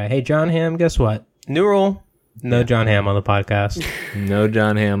that guy. Hey, John Hamm, guess what? New rule. No John Hamm on the podcast. No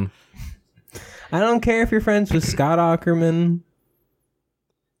John Hamm. I don't care if you're friends with Scott Aukerman,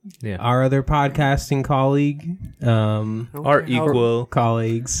 our other podcasting colleague, our equal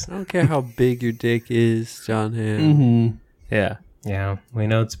colleagues. I don't care how big your dick is, John Hamm. Mm-hmm. Yeah, we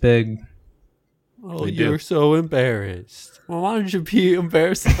know it's big. Oh, you're so embarrassed. Well, why don't you be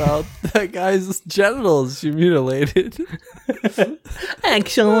embarrassed about that guy's genitals you mutilated?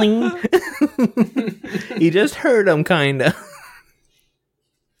 Actually, he just hurt him, kinda.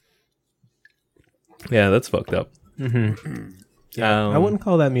 Yeah, that's fucked up. Mm-hmm. Yeah, I wouldn't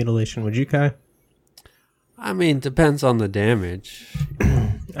call that mutilation, would you, Kai? I mean, depends on the damage.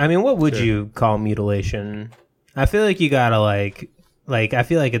 I mean, what would you call mutilation? I feel like you gotta like I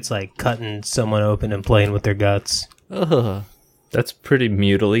feel like it's like cutting someone open and playing with their guts. Ugh. That's pretty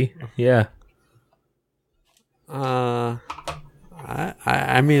mutilly. Yeah. I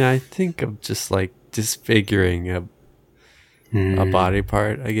mean, I think of just like disfiguring a body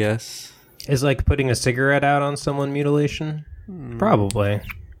part, I guess. Is like putting a cigarette out on someone mutilation? Probably.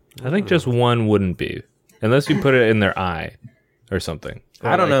 I think just one wouldn't be. Unless you put it in their eye or something.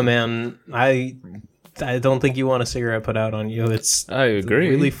 I don't know, man. I don't think you want a cigarette put out on you. I agree.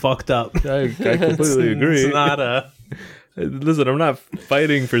 Really fucked up. I completely agree. It's not a... Listen, I'm not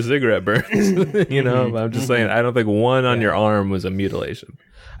fighting for cigarette burns. I'm just saying I don't think one on your arm was a mutilation.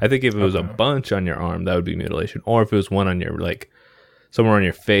 I think if it was a bunch on your arm, that would be mutilation. Or if it was one on your, like, somewhere on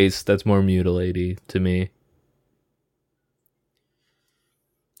your face, that's more mutilating to me.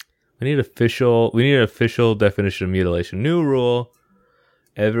 We need an official definition of mutilation. New rule.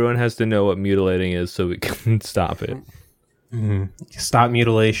 Everyone has to know what mutilating is so we can stop it. Mm-hmm. Stop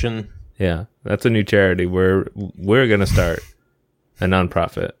mutilation. Yeah, that's a new charity. We're gonna start a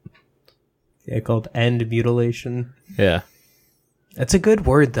nonprofit. Yeah, called End Mutilation. Yeah, that's a good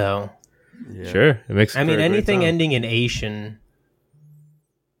word though. Yeah. Sure, it makes. I mean, anything ending in Asian,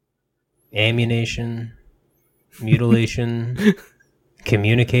 ammunition, mutilation,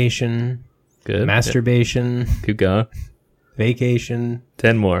 communication, good, masturbation. Yeah. Keep going. Vacation.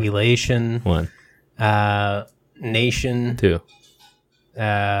 10 more. Elation. 1. Nation. 2.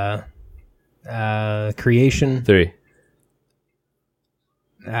 Creation. 3.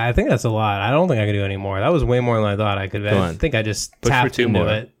 I think that's a lot. I don't think I can do any more. That was way more than I thought I could. I think I just tapped into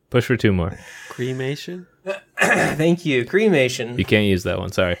it. Push for 2 more. Cremation? Thank you. Cremation. You can't use that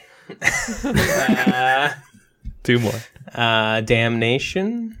one. Sorry. 2 more.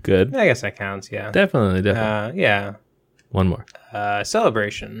 Damnation. Good. I guess that counts. Yeah. Definitely. Yeah. 1 more.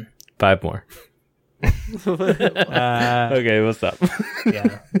 Celebration. 5 more. Okay, we'll stop.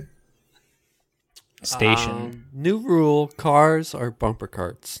 Yeah. Station. New rule: cars are bumper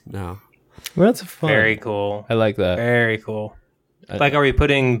carts now. Well, that's fun. Very cool. I like that. Very cool. Like, are we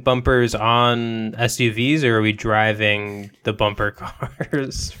putting bumpers on SUVs, or are we driving the bumper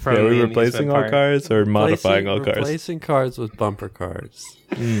cars from? Are we replacing all cars or modifying all cars? Replacing cars with bumper cars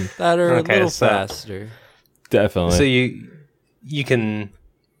that are a little faster. Definitely. So you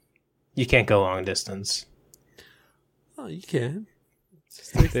can't go long distance. Oh, you can.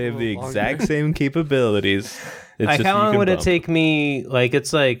 They have the exact same capabilities. It's Like, just how you long can would it bump. take me? Like,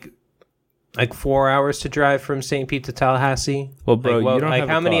 it's like 4 hours to drive from St. Pete to Tallahassee. Well, bro, like, you don't like have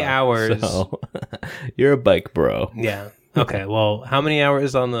how a many car, hours? So you're a bike bro. Yeah. Okay. Well, how many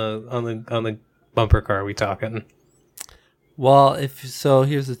hours on the bumper car are we talking? Well,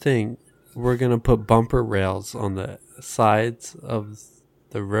 here's the thing: we're gonna put bumper rails on the sides of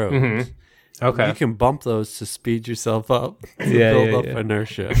the road. Mm-hmm. Okay. You can bump those to speed yourself up, to Yeah, build yeah, up yeah.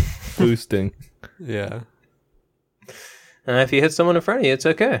 inertia. Boosting. Yeah. And if you hit someone in front of you, it's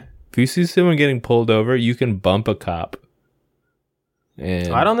okay. If you see someone getting pulled over, you can bump a cop.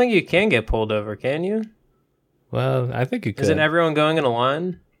 And I don't think you can get pulled over, can you? Well, I think you could. Isn't everyone going in a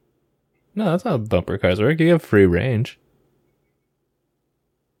line? No, that's not how bumper cars work. You have free range.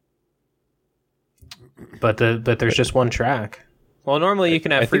 But there's just one track. Well, normally you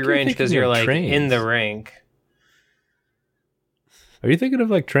can I have free think you're range because thinking you're of like in trains. the rank. Are you thinking of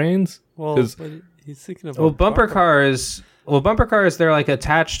like trains? Well, 'Cause- but he's thinking of Well, bumper cars. Well, bumper cars, they're like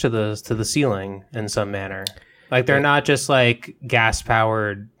attached to the ceiling in some manner. Like they're not just like gas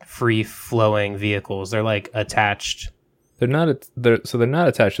powered, free flowing vehicles. They're like attached. They're not. They're not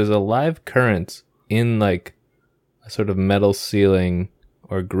attached. There's a live current in like a sort of metal ceiling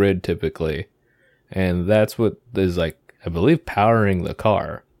or grid typically, and that's what is like. I believe powering the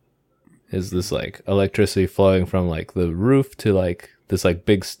car is this like electricity flowing from like the roof to like this like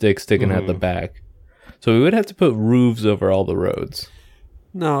big stick sticking out the back. So we would have to put roofs over all the roads.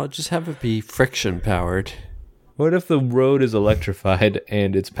 No, just have it be friction powered. What if the road is electrified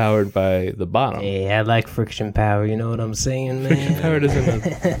and it's powered by the bottom? Yeah, I like friction power. You know what I'm saying, Friction man? power doesn't.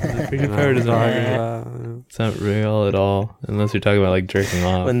 Friction power doesn't. It's not real at all, unless you're talking about like jerking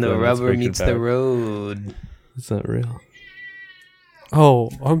off. When the then that's rubber friction meets the power. road. It's not real. Oh,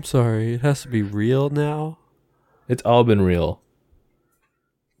 I'm sorry. It has to be real now. It's all been real.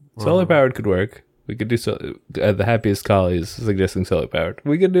 Solar powered could work. We could do so. The happiest collies suggesting solar powered.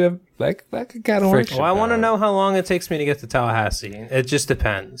 We could do that could kind of work. Friction. Well, I want to know how long it takes me to get to Tallahassee. It just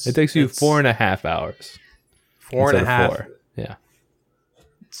depends. It takes you It's 4.5 hours. 4.5. instead of 4. Yeah.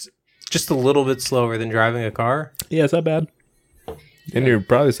 Just a little bit slower than driving a car. Yeah, it's not bad. And you're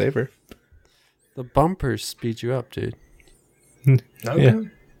probably safer. The bumpers speed you up, dude. Okay. Yeah.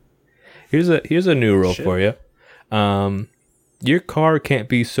 Here's a new rule Shit. for you. Your car can't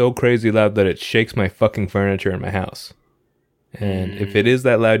be so crazy loud that it shakes my fucking furniture in my house. And if it is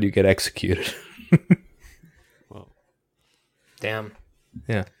that loud, you get executed. Damn.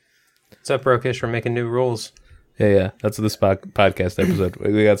 Yeah. What's up, Brokish? We're making new rules. Yeah. That's this podcast episode.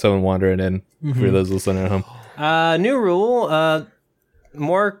 We got someone wandering in for those listening at home. New rule.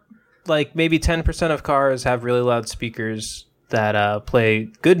 More like maybe 10% of cars have really loud speakers that play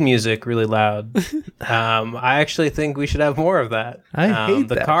good music really loud. I actually think we should have more of that. I hate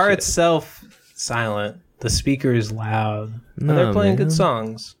the that car shit. itself silent. The speaker is loud. And No, they're playing man. good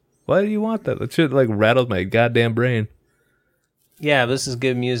songs. Why do you want that? That shit like rattled my goddamn brain. Yeah, this is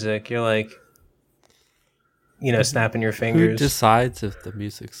good music. You're like, snapping your Who fingers. decides if the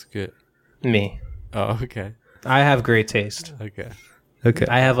music's good? Me. Oh, okay. I have great taste. Okay. Okay.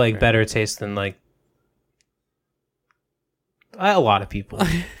 I have like better taste than like a lot of people.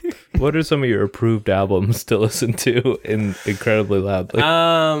 What are some of your approved albums to listen to incredibly loudly?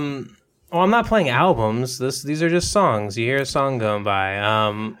 Well, I'm not playing albums. These are just songs. You hear a song going by.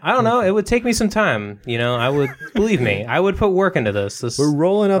 I don't know. It would take me some time. I would believe me. I would put work into this. We're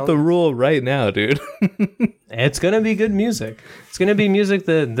rolling out the rule right now, dude. It's gonna be good music. It's gonna be music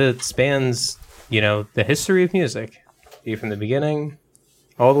that spans the history of music, be from the beginning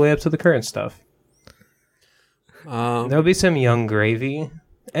all the way up to the current stuff. There'll be some Young Gravy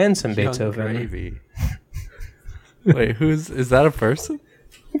and some Beethoven. Gravy. Wait, is that a person?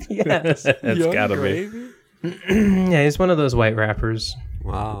 Yes. That's Young gotta be. Gravy? Yeah, he's one of those white rappers.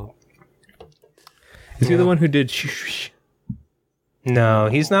 Wow. Is he the one who did shh? No,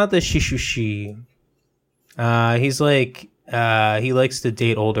 he's not the shishushi. He's like he likes to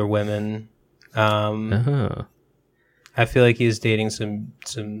date older women. Oh. I feel like he's dating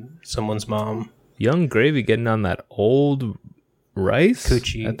someone's mom. Young Gravy getting on that old rice?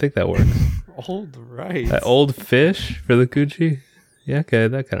 Coochie. I think that works. Old rice. That old fish for the coochie? Yeah, okay,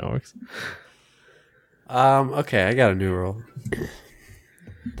 that kind of works. Okay, I got a new rule.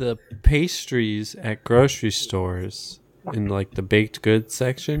 The pastries at grocery stores in like the baked goods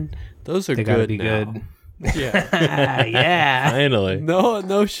section, those are They gotta good be now. good. Yeah. Yeah. Finally. No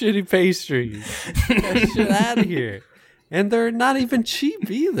shitty pastries. Get that shit out of here. And they're not even cheap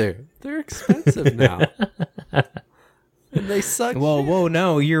either. They're expensive now. They suck. Whoa,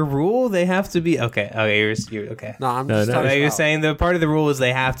 no! Your rule, they have to be okay. Okay, you're okay. No, I'm No, just no. talking You're about- saying the part of the rule is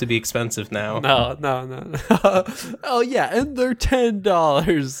they have to be expensive now. No. Oh yeah, and they're $10.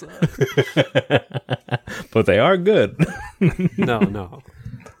 But they are good. No.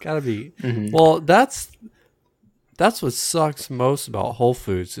 Gotta be. Well, that's what sucks most about Whole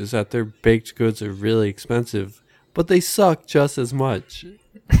Foods is that their baked goods are really expensive, but they suck just as much.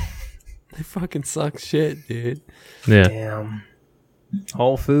 They fucking suck shit, dude. Yeah. Damn.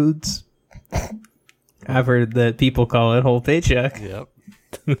 Whole Foods. I've heard that people call it whole paycheck. Yep.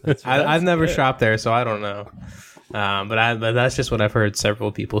 I've never shopped there, so I don't know. But that's just what I've heard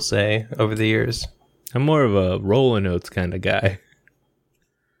several people say over the years. I'm more of a Rollin' Oats kind of guy.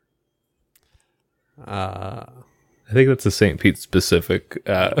 I think that's a St. Pete specific.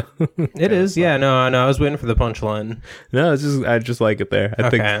 It is, yeah. No, I was waiting for the punchline. No, it's just I just like it there. I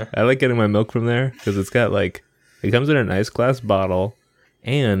think Okay. I like getting my milk from there because it's got like it comes in a nice glass bottle,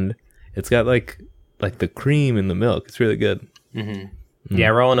 and it's got like the cream in the milk. It's really good. Yeah,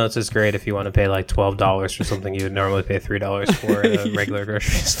 Rollin' Oats is great if you want to pay like $12 for something you would normally pay $3 for at a regular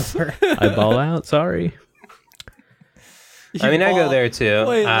grocery store. I ball out. Sorry. I mean, I go there too.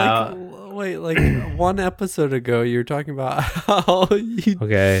 Wait, like 1 episode ago, you were talking about how you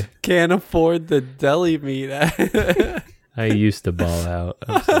Okay, can't afford the deli meat. I used to ball out.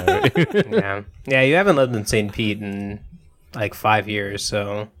 I'm sorry. Yeah. You haven't lived in St. Pete in like 5 years,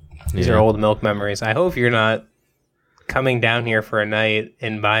 so these Yeah. are old milk memories. I hope you're not coming down here for a night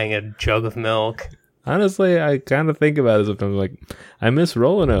and buying a jug of milk. Honestly, I kind of think about it sometimes. Like, I miss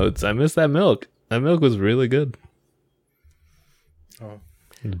Rollin' Oats. I miss that milk. That milk was really good. Oh.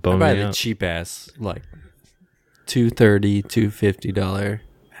 It's I bumming buy me the out. cheap ass, like $2.30, $2.50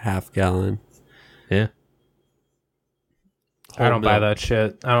 half gallon. Yeah. I don't buy milk. that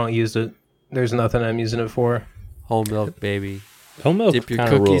shit. I don't use it. There's nothing I'm using it for. Whole milk, baby. Whole milk Dip your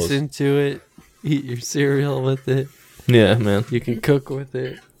kind of cookies rules. into it. Eat your cereal with it. Yeah, man. You can cook with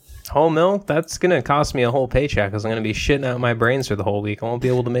it. Whole milk? That's going to cost me a whole paycheck because I'm going to be shitting out my brains for the whole week. I won't be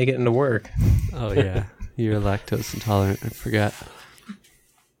able to make it into work. Oh yeah, you're lactose intolerant. I forgot.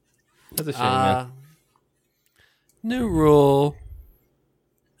 That's a shame, man. New rule: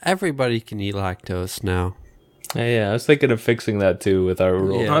 everybody can eat lactose now. Yeah, I was thinking of fixing that too with our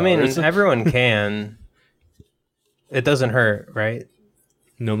rule. Yeah. I mean, everyone can. It doesn't hurt, right?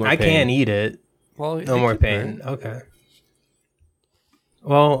 No more I pain. can eat it. Well, No more pain. Okay.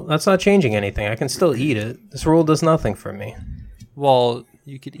 Well, that's not changing anything. I can still eat it. This rule does nothing for me. Well,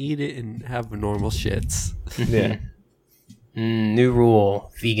 you could eat it and have normal shits. Yeah. New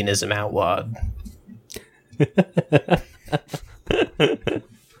rule: veganism outlawed.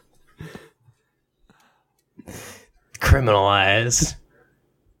 Criminalized.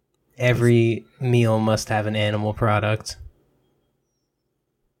 Every meal must have an animal product.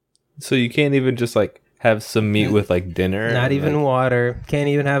 So you can't even just like have some meat with like dinner. Not and, even like, water. Can't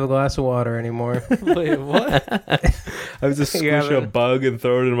even have a glass of water anymore. Wait, what? I was just Yeah, squish a but- bug and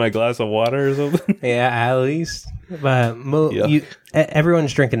throw it in my glass of water or something. Yeah, at least. But Yuck.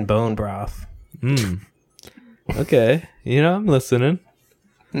 everyone's drinking bone broth. Okay, I'm listening.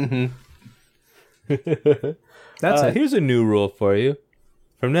 That's it. Here's a new rule for you.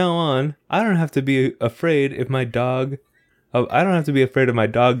 From now on, I don't have to be afraid if my dog. I don't have to be afraid of my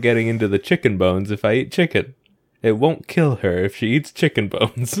dog getting into the chicken bones if I eat chicken. It won't kill her if she eats chicken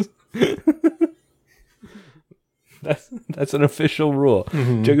bones. That's an official rule.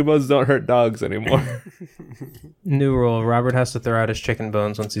 Chicken bones don't hurt dogs anymore. New rule: Robert has to throw out his chicken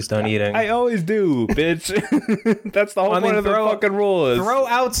bones once he's done eating. I always do, bitch. That's the whole point of the fucking rule. Is Throw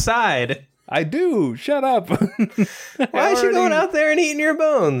outside. I do. Shut up. Why is she going out there and eating your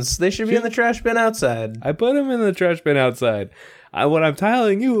bones? They should be in the trash bin outside. I put them in the trash bin outside. What I'm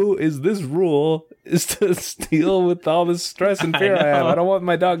telling you is this rule is to deal with all this stress and fear I have. know. I don't want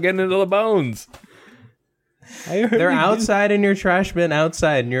my dog getting into the bones. They're outside in your trash bin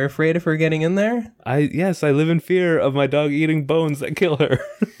outside, and you're afraid of her getting in there? Yes, I live in fear of my dog eating bones that kill her.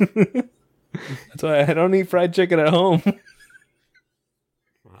 That's why I don't eat fried chicken at home.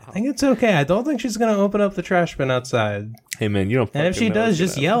 I think it's okay. I don't think she's going to open up the trash bin outside. Hey man, you don't. And if she fucking know does,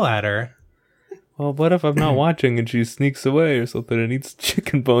 what's just gonna yell at her. happen. Well, what if I'm not watching and she sneaks away or something and eats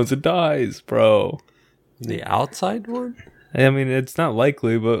chicken bones and dies, bro? The outside one? I mean, it's not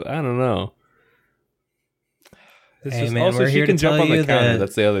likely, but I don't know. It's Hey, just, man, also, we're she here can to jump tell on the you counter. that-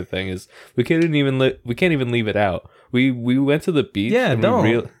 That's the other thing is we can't even leave it out. We went to the beach. Yeah, and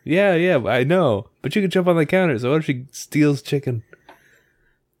don't. Yeah, I know. But you can jump on the counter. So what if she steals chicken?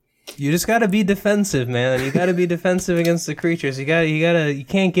 You just gotta be defensive, man. You gotta be defensive against the creatures. You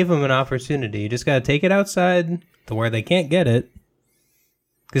can't give them an opportunity. You just gotta take it outside to where they can't get it.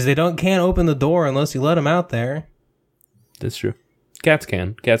 Because they can't open the door unless you let them out there. That's true. Cats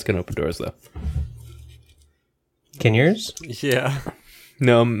can. Cats can open doors, though. Can yours? Yeah.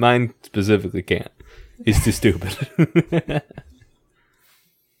 No, mine specifically can't. He's too stupid.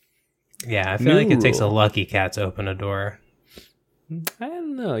 Yeah, I feel like it takes a lucky cat to open a door. I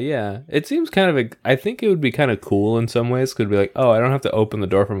don't know, yeah. It seems kind of... I think it would be kind of cool in some ways. Could be like, oh, I don't have to open the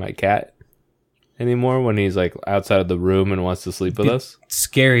door for my cat anymore when he's like outside of the room and wants to sleep with us.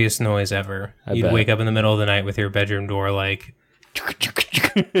 Scariest noise ever. You'd bet. wake up in the middle of the night with your bedroom door like...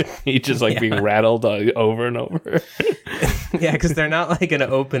 He's just like being rattled over and over. Yeah, because they're not like going to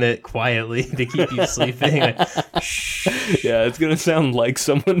open it quietly to keep you sleeping. Like, shh. Yeah, it's going to sound like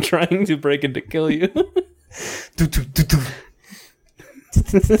someone trying to break in to kill you.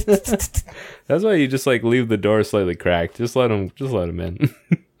 That's why you just like leave the door slightly cracked. Just let him in.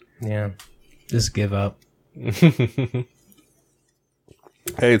 Yeah, just give up.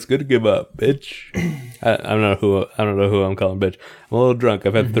 Hey, it's good to give up, bitch. I don't know who I'm calling bitch. I'm a little drunk.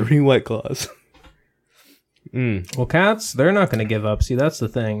 I've had 3 White Claws. Well, cats, they're not going to give up. See, that's the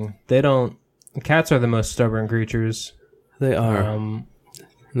thing. They don't. Cats are the most stubborn creatures. They are. And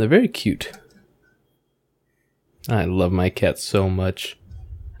they're very cute. I love my cat so much.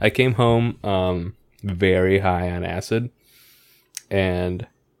 I came home very high on acid, and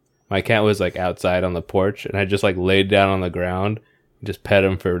my cat was like outside on the porch, and I just like laid down on the ground and just pet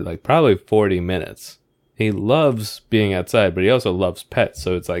him for like probably 40 minutes. He loves being outside, but he also loves pets,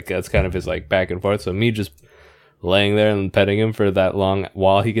 so it's like that's kind of his like back and forth. So me just laying there and petting him for that long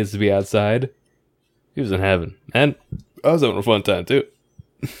while he gets to be outside, he was in heaven. And I was having a fun time too.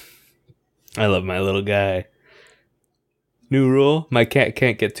 I love my little guy. New rule, my cat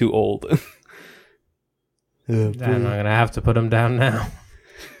can't get too old. I'm not going to have to put him down now.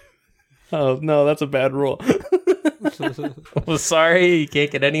 Oh, no, that's a bad rule. Well, sorry, you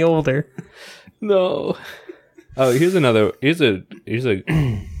can't get any older. No. Oh, here's a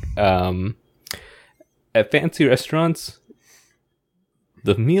at fancy restaurants,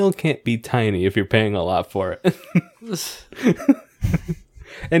 the meal can't be tiny if you're paying a lot for it.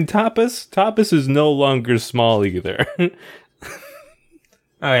 And tapas is no longer small either.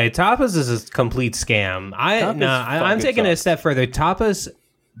 All right, tapas is a complete scam. I'm taking it a step further. Tapas,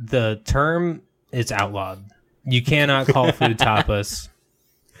 the term, it's outlawed. You cannot call food tapas.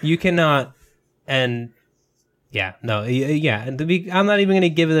 You cannot, and yeah, no, yeah. I'm not even going to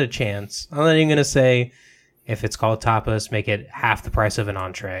give it a chance. I'm not even going to say if it's called tapas, make it half the price of an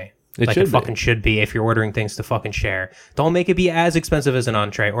entree. It fucking should be if you're ordering things to fucking share. Don't make it be as expensive as an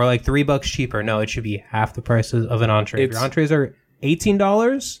entree or like $3 cheaper. No, it should be half the price of an entree. If your entrees are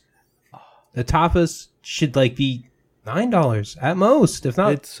 $18, the tapas should like be $9 at most, if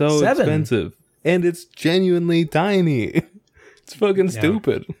not. It's so $7. expensive, and it's genuinely tiny. It's fucking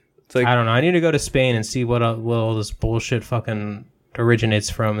stupid. It's like I don't know. I need to go to Spain and see what all this bullshit fucking originates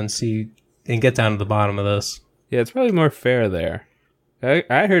from, and get down to the bottom of this. Yeah, it's probably more fair there.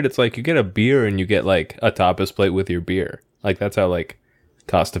 I heard it's like you get a beer and you get like a tapas plate with your beer. Like that's how like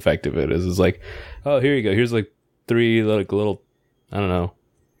cost effective it is. It's like, oh, here you go. Here's like 3 like little, I don't know,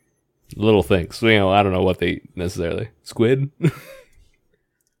 little things. So, I don't know what they eat necessarily. Squid?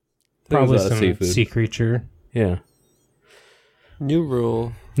 Probably some seafood. Sea creature. Yeah. New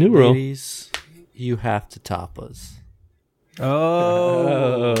rule. Ladies, you have to tapas.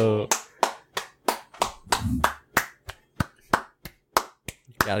 Oh.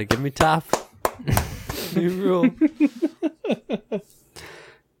 Gotta give me top. New rule.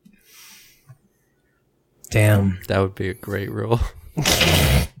 Damn. That would be a great rule.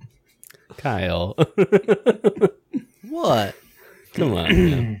 Kyle. What? Come on,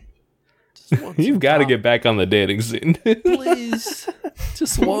 man. You've got to get back on the dating scene. Please.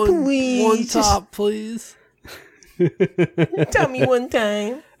 Just one top, please. Tell me one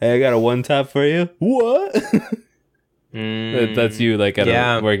time. Hey, I got a one top for you. What? That's you, like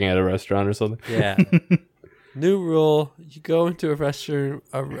working at a restaurant or something. Yeah. New rule: you go into a restaurant,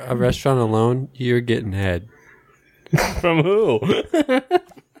 a restaurant alone, you're getting head. From who?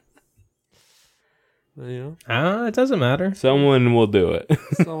 It doesn't matter. Someone will do it.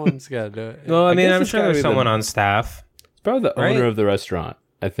 Someone's got to do it. Well, I mean, I'm sure there's someone on staff. It's probably the owner of the restaurant.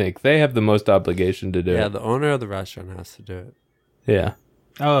 I think they have the most obligation to do it. Yeah, the owner of the restaurant has to do it. Yeah.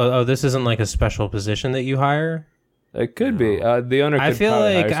 Oh, this isn't like a special position that you hire? It could be. The owner could I feel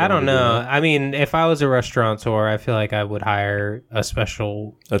like, I don't know. Do I mean, if I was a restaurateur, I feel like I would hire a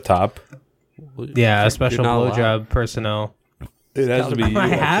special... a top? Yeah, a special blowjob personnel. It has to be you. I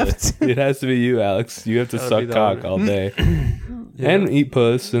have actually. It has to be you, Alex. You have to Gotta suck be the cock owner. all day Yeah. and eat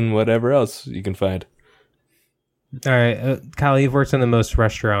puss and whatever else you can find. All right, Kyle, you've worked in the most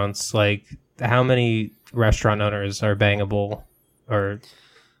restaurants. Like, how many restaurant owners are bangable, or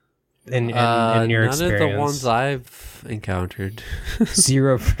in your none experience? of the ones I've encountered.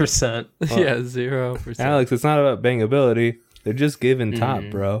 0%. Yeah, 0%. Alex, it's not about bangability. They're just giving top,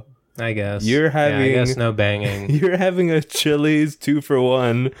 Mm. bro. I guess You're Yeah, I having- guess no banging. You're having a Chili's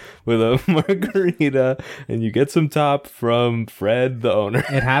 2-for-1 with a margarita, and you get some top from Fred, the owner.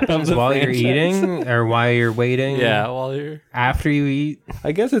 It happens of the while you're franchise. eating or while you're waiting. Yeah, while you're After you eat.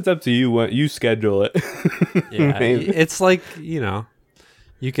 I guess it's up to you what you schedule it. yeah, Maybe. it's like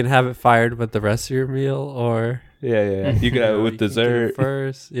you can have it fired with the rest of your meal, or Yeah. You can have it you with can get it dessert.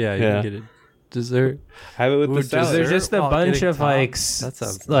 first. Yeah, you Yeah. can get it dessert. Have it with Ooh, the dessert. salad. There's just a while bunch getting of top? like, That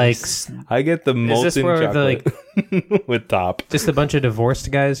sounds like nice. I get the molten this where the, chocolate with top. just a bunch of divorced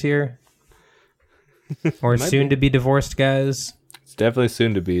guys here, or Might soon to be divorced guys. It's definitely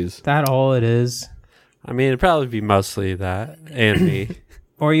soon to be's. That all it is. I mean, it'd probably be mostly that and me.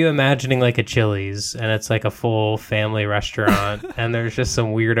 Or are you imagining like a Chili's and it's like a full family restaurant and there's just some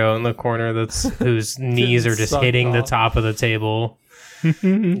weirdo in the corner whose knees are just Sucked hitting the off. top of the table.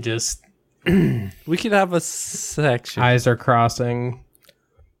 Just We could have a section. eyes are crossing.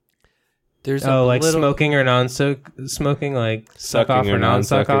 There's Oh, a like little, smoking or non-smoking, like suck Sucking off or or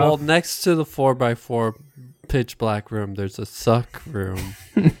non-suck non-sucking. Well, off. next to the 4x4 pitch black room, there's a suck room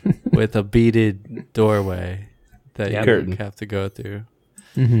with a beaded doorway that Yeah. you Curtain. have to go through.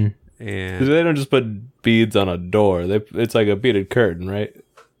 Mm-hmm. And They don't just put beads on a door. It's like a beaded curtain, right?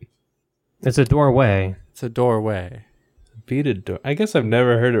 It's a doorway. it's a doorway. Beaded door. I guess I've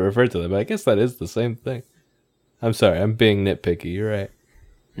never heard it referred to that, but I guess that is the same thing. I'm sorry, I'm being nitpicky. You're right.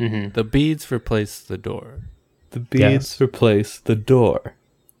 Mm-hmm. The beads replace the door. The beads replace the door.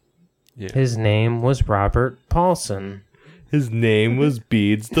 Yeah. His name was Robert Paulson. His name was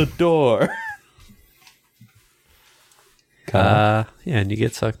Beads the Door. Yeah, and you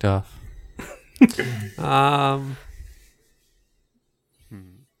get sucked off.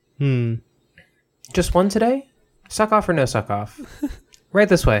 Just one today? Suck off or no suck off? Right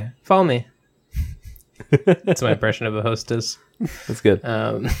this way. Follow me. That's my impression of a hostess. That's good.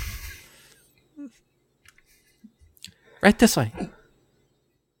 Right this way. Do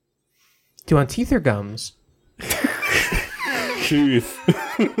you want teeth or gums? Teeth.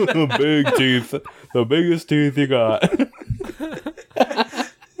 The big teeth. The biggest teeth you got.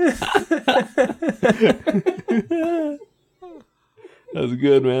 That's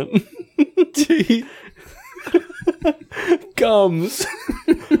good, man. Teeth. Gums.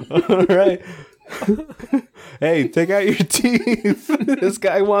 All right. Hey, take out your teeth. This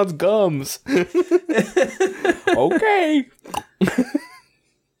guy wants gums. Okay.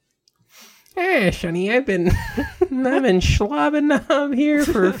 Hey, Shani, I've been schlobbing knob here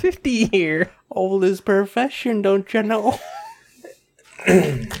for 50 years. Oldest profession, don't you know?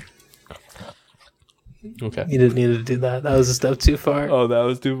 Okay. You didn't need to do that. That was a step too far. Oh, that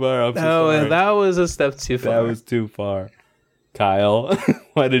was too far. I'm so sorry. That was a step too far. That was too far. Kyle,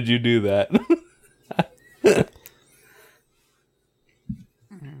 why did you do that?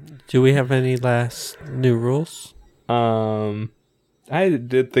 Do we have any last new rules? I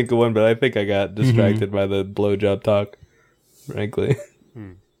did think of one, but I think I got distracted by the blowjob talk. Frankly,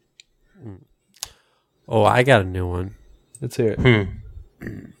 Oh, I got a new one. let's hear it.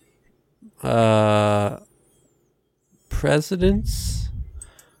 Presidents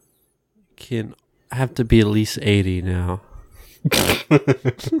can have to be at least 80 now.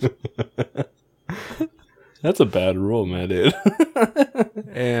 That's a bad rule, man, dude.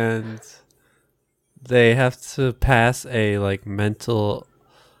 And they have to pass a like mental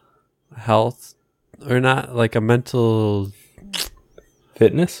health or not like a mental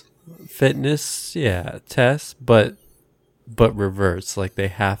Fitness? fitness test, but reverse, like they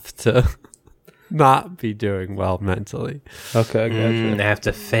have to not be doing well mentally. Okay, I gotcha. They have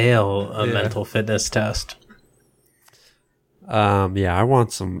to fail a Yeah. mental fitness test. Yeah, I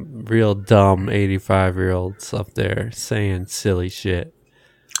want some real dumb 85-year-olds up there saying silly shit.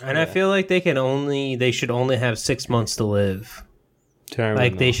 And I feel like they should only have 6 months to live.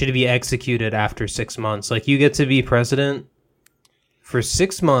 Like they should be executed after 6 months. Like you get to be president for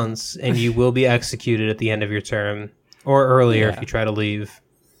 6 months and you will be executed at the end of your term or earlier if you try to leave.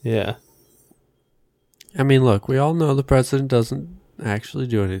 Yeah. I mean, look, we all know the president doesn't actually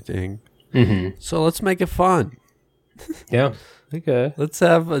do anything. Mm-hmm. So let's make it fun. Yeah. Okay. Let's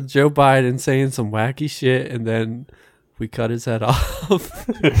have Joe Biden saying some wacky shit, and then we cut his head off.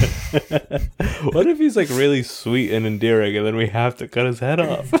 What if he's like really sweet and endearing, and then we have to cut his head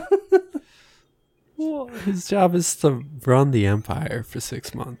off? Well, his job is to run the empire for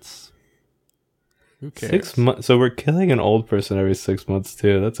 6 months. Who cares? 6 months. So we're killing an old person every 6 months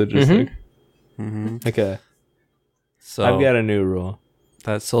too. That's interesting. Mm-hmm. Okay, So I've got a new rule.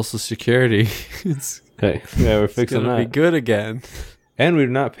 that Social Security, it's Hey, yeah, we're fixing gonna that. be good again. And we're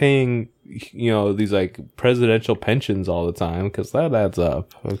not paying, these like presidential pensions all the time because that adds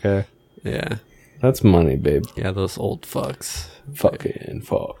up. Okay, Yeah, that's money, babe. yeah, those old fucks. Fucking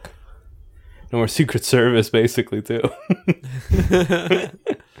fuck. No more Secret Service, basically, too.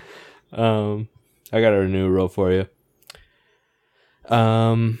 I got a new rule for you.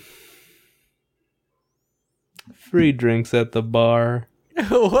 Free drinks at the bar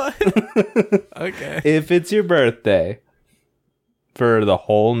What? Okay. if it's your birthday for the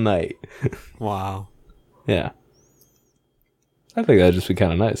whole night. Wow. Yeah. I think that'd just be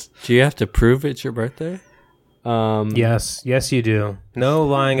kind of nice. Do you have to prove it's your birthday? Yes, you do. No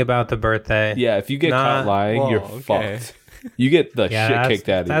lying about the birthday. Yeah, if you get caught lying, you're okay. fucked. You get the Yeah, shit kicked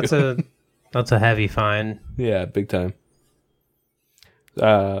out of you. That's a heavy fine. Yeah, big time.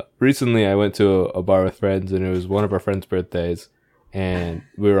 Recently I went to a bar with friends, and it was one of our friends' birthdays, and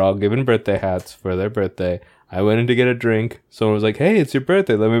we were all given birthday hats for their birthday. I went in to get a drink. Someone was like, "Hey, it's your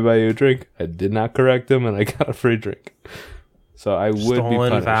birthday. Let me buy you a drink." I did not correct them, and I got a free drink. So I would be Stolen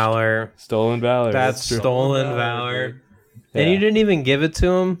punished. valor. Stolen valor. That's true. stolen valor. Yeah. And you didn't even give it to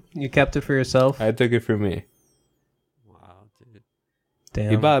him? You kept it for yourself? I took it for me. Wow, dude. Damn.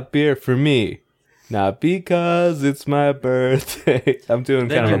 He bought beer for me. Not because it's my birthday. I'm doing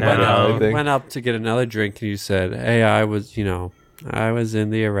Then kind of you a Buddy Holly know. thing. went up to get another drink and you said, "Hey, I was in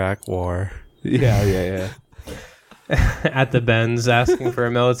the Iraq War." Yeah. At the Benz asking for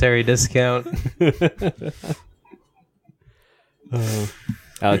a military discount.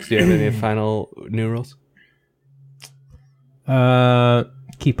 Alex, do you have any final new rules?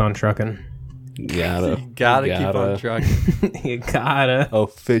 Keep on trucking. Gotta Keep on trucking. You gotta.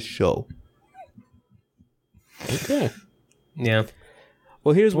 official. Okay. Yeah.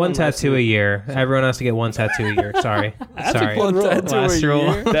 Well, here's One tattoo a year. Everyone has to get one tattoo a year. Sorry. Sorry. One tattoo Last a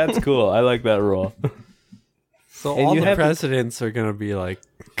rule. year. That's cool. I like that rule. So And all you the have to- presidents are gonna be like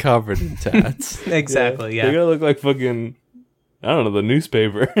covered in tats. Exactly. They're Yeah. gonna look like fucking, I don't know, the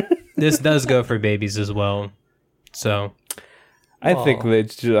newspaper. This does go for babies as well. So I think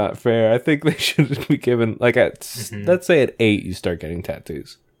that's not fair. I think they should be given, like, let's say at 8 you start getting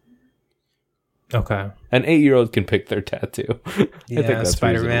tattoos. okay. An 8-year-old can pick their tattoo. I think Yeah. that's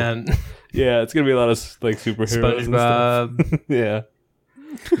Spider-Man. Yeah, it's gonna be a lot of like superheroes and stuff. SpongeBob. Yeah.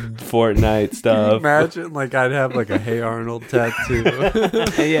 Fortnite stuff. Imagine like I'd have like a Hey Arnold tattoo.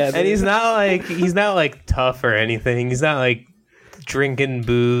 Yeah, And he's not like tough or anything. He's not like drinking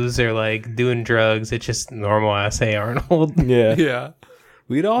booze or like doing drugs. It's just normal ass Hey Arnold. yeah. Yeah.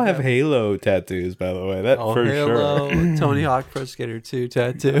 We'd all have Halo tattoos, by the way. That for Halo, sure. Tony Hawk Pro Skater 2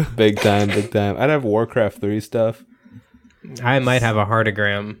 tattoo. Big time, big time. I'd have Warcraft 3 stuff. I might have a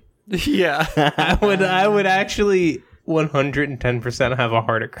heartogram. Yeah. I would actually 110% have a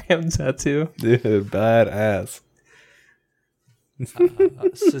heartogram tattoo. Dude, badass.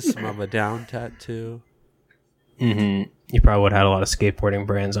 System of a Down tattoo. Mm-hmm. You probably would have had a lot of skateboarding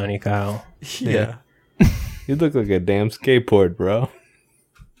brands on you, Kyle. Yeah. You look like a damn skateboard, bro.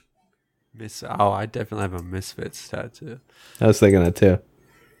 I definitely have a Misfits tattoo. I was thinking that too.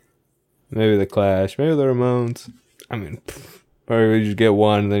 Maybe the Clash, maybe the Ramones. I mean, or you just get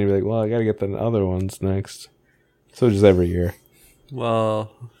one, and then you're like, well, I gotta get the other ones next. So just every year.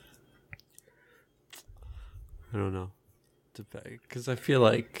 Well, I don't know. Because I feel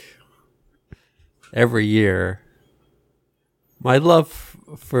like every year, my love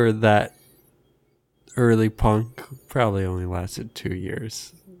for that early punk probably only lasted 2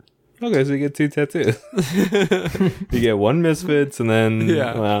 years. Okay, so you get 2 tattoos. You get one Misfits, and then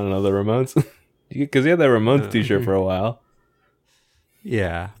Yeah. well, I don't know, the Ramones. Because you had that Ramones T-shirt for a while.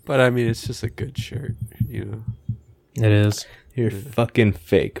 Yeah, but I mean, it's just a good shirt, you know. It is. You're fucking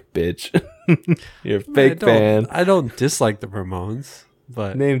fake, bitch. You're a fake fan. I don't dislike the Ramones,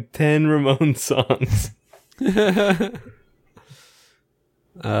 but Name 10 Ramones songs.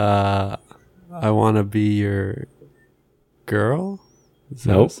 I want to be your girl. Is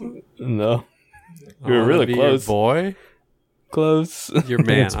that Nope. what- No. I You were wanna really be close. Your boy, Close. your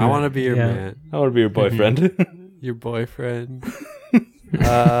man. It's I want to be your yeah. man, I want to be your boyfriend. your boyfriend.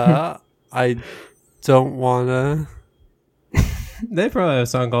 I don't wanna. They probably have a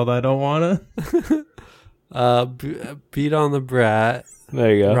song called "I Don't Wanna." Beat on the Brat.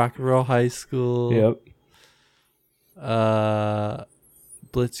 There you go. Rock and Roll High School. Yep.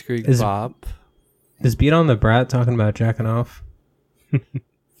 Blitzkrieg Is- Bop. Is Beat on the Brat talking about jacking off? I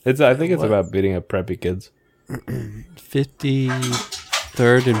think it's What? about beating up preppy kids.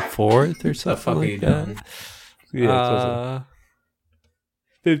 53rd and 4th or something like that. Yeah,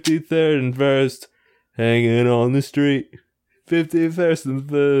 53rd and 1st, hanging on the street. 51st and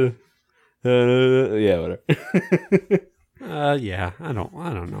 3rd. Yeah, whatever. Yeah, I don't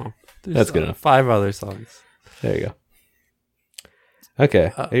know. There's That's good enough. 5 other songs. There you go.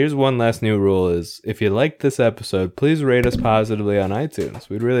 Okay, here's one last new rule: is if you liked this episode, please rate us positively on iTunes.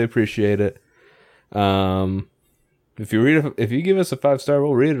 We'd really appreciate it. If you give us a 5-star,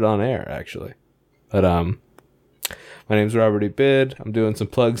 we'll read it on air. Actually, but my name's Robert E. Bid. I'm doing some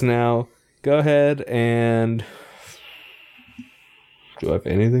plugs now. Go ahead and do I have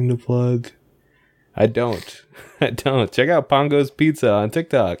anything to plug? I don't. Check out Pongo's Pizza on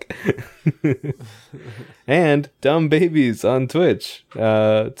TikTok. And Dumb Babies on Twitch.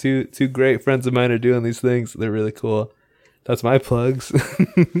 Two great friends of mine are doing these things. They're really cool. That's my plugs.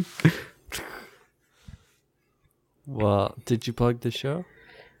 Well, did you plug the show?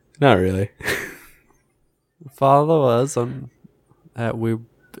 Not really. Follow us on at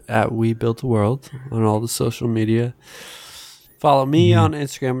We Built a World on all the social media. Follow me on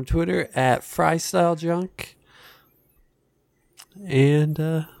Instagram and Twitter at FryStyleJunk. And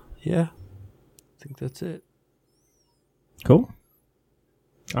yeah, I think that's it. Cool.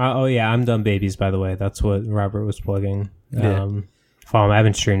 Oh yeah, I'm Dumb Babies, by the way. That's what Robert was plugging. Yeah. Follow him. I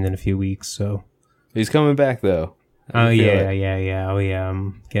haven't streamed in a few weeks, so. He's coming back though. Oh I feel yeah, it. yeah. Oh yeah,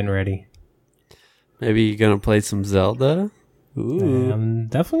 I'm getting ready. Maybe you're gonna play some Zelda. Ooh. I'm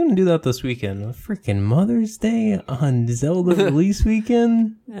definitely gonna do that this weekend. Freaking Mother's Day on Zelda release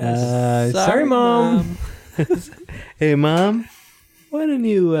weekend. Sorry, Mom. Hey, Mom. Why don't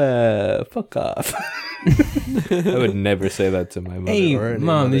you fuck off? I would never say that to my mother. Hey, or any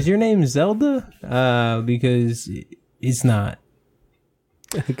Mom, mother. is your name Zelda? Because it's not.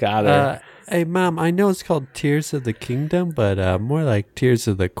 Got her. Hey, Mom, I know it's called Tears of the Kingdom, but more like Tears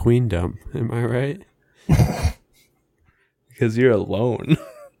of the Queendom. Am I right? Because you're alone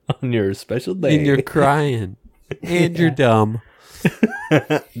on your special day. And you're crying. And you're dumb.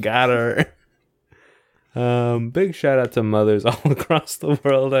 Got her. Big shout out to mothers all across the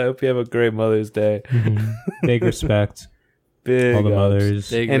world. I hope you have a great Mother's Day. Big respect. Big All the ups. mothers.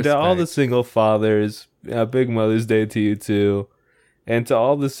 Big And to all the respect. single fathers, big Mother's Day to you too. And to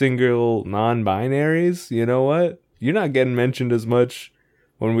all the single non-binaries, you know what? You're not getting mentioned as much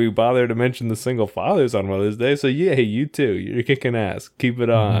when we bother to mention the single fathers on Mother's Day. So yeah, you too. You're kicking ass. Keep it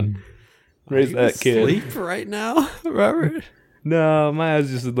on. Raise Are you that kid. asleep right now, Robert? No, my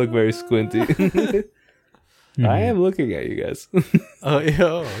eyes just look very squinty. I am looking at you guys. Oh, yeah.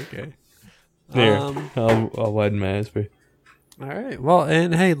 Okay. Here, Um, I'll widen my eyes for you. All right. Well,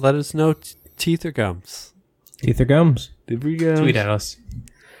 and hey, let us know teeth or gums. Teeth or gums? Did we go? Tweet at us.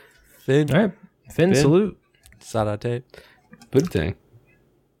 Finn, All right. Finn, Finn. salute. Sarate. Good thing.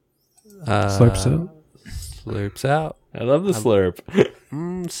 Slurps out. Slurps out. I love the slurp.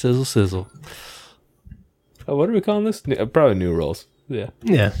 Sizzle, sizzle. Oh, what are we calling this? Probably new rolls. Yeah.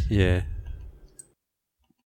 Yeah. Yeah.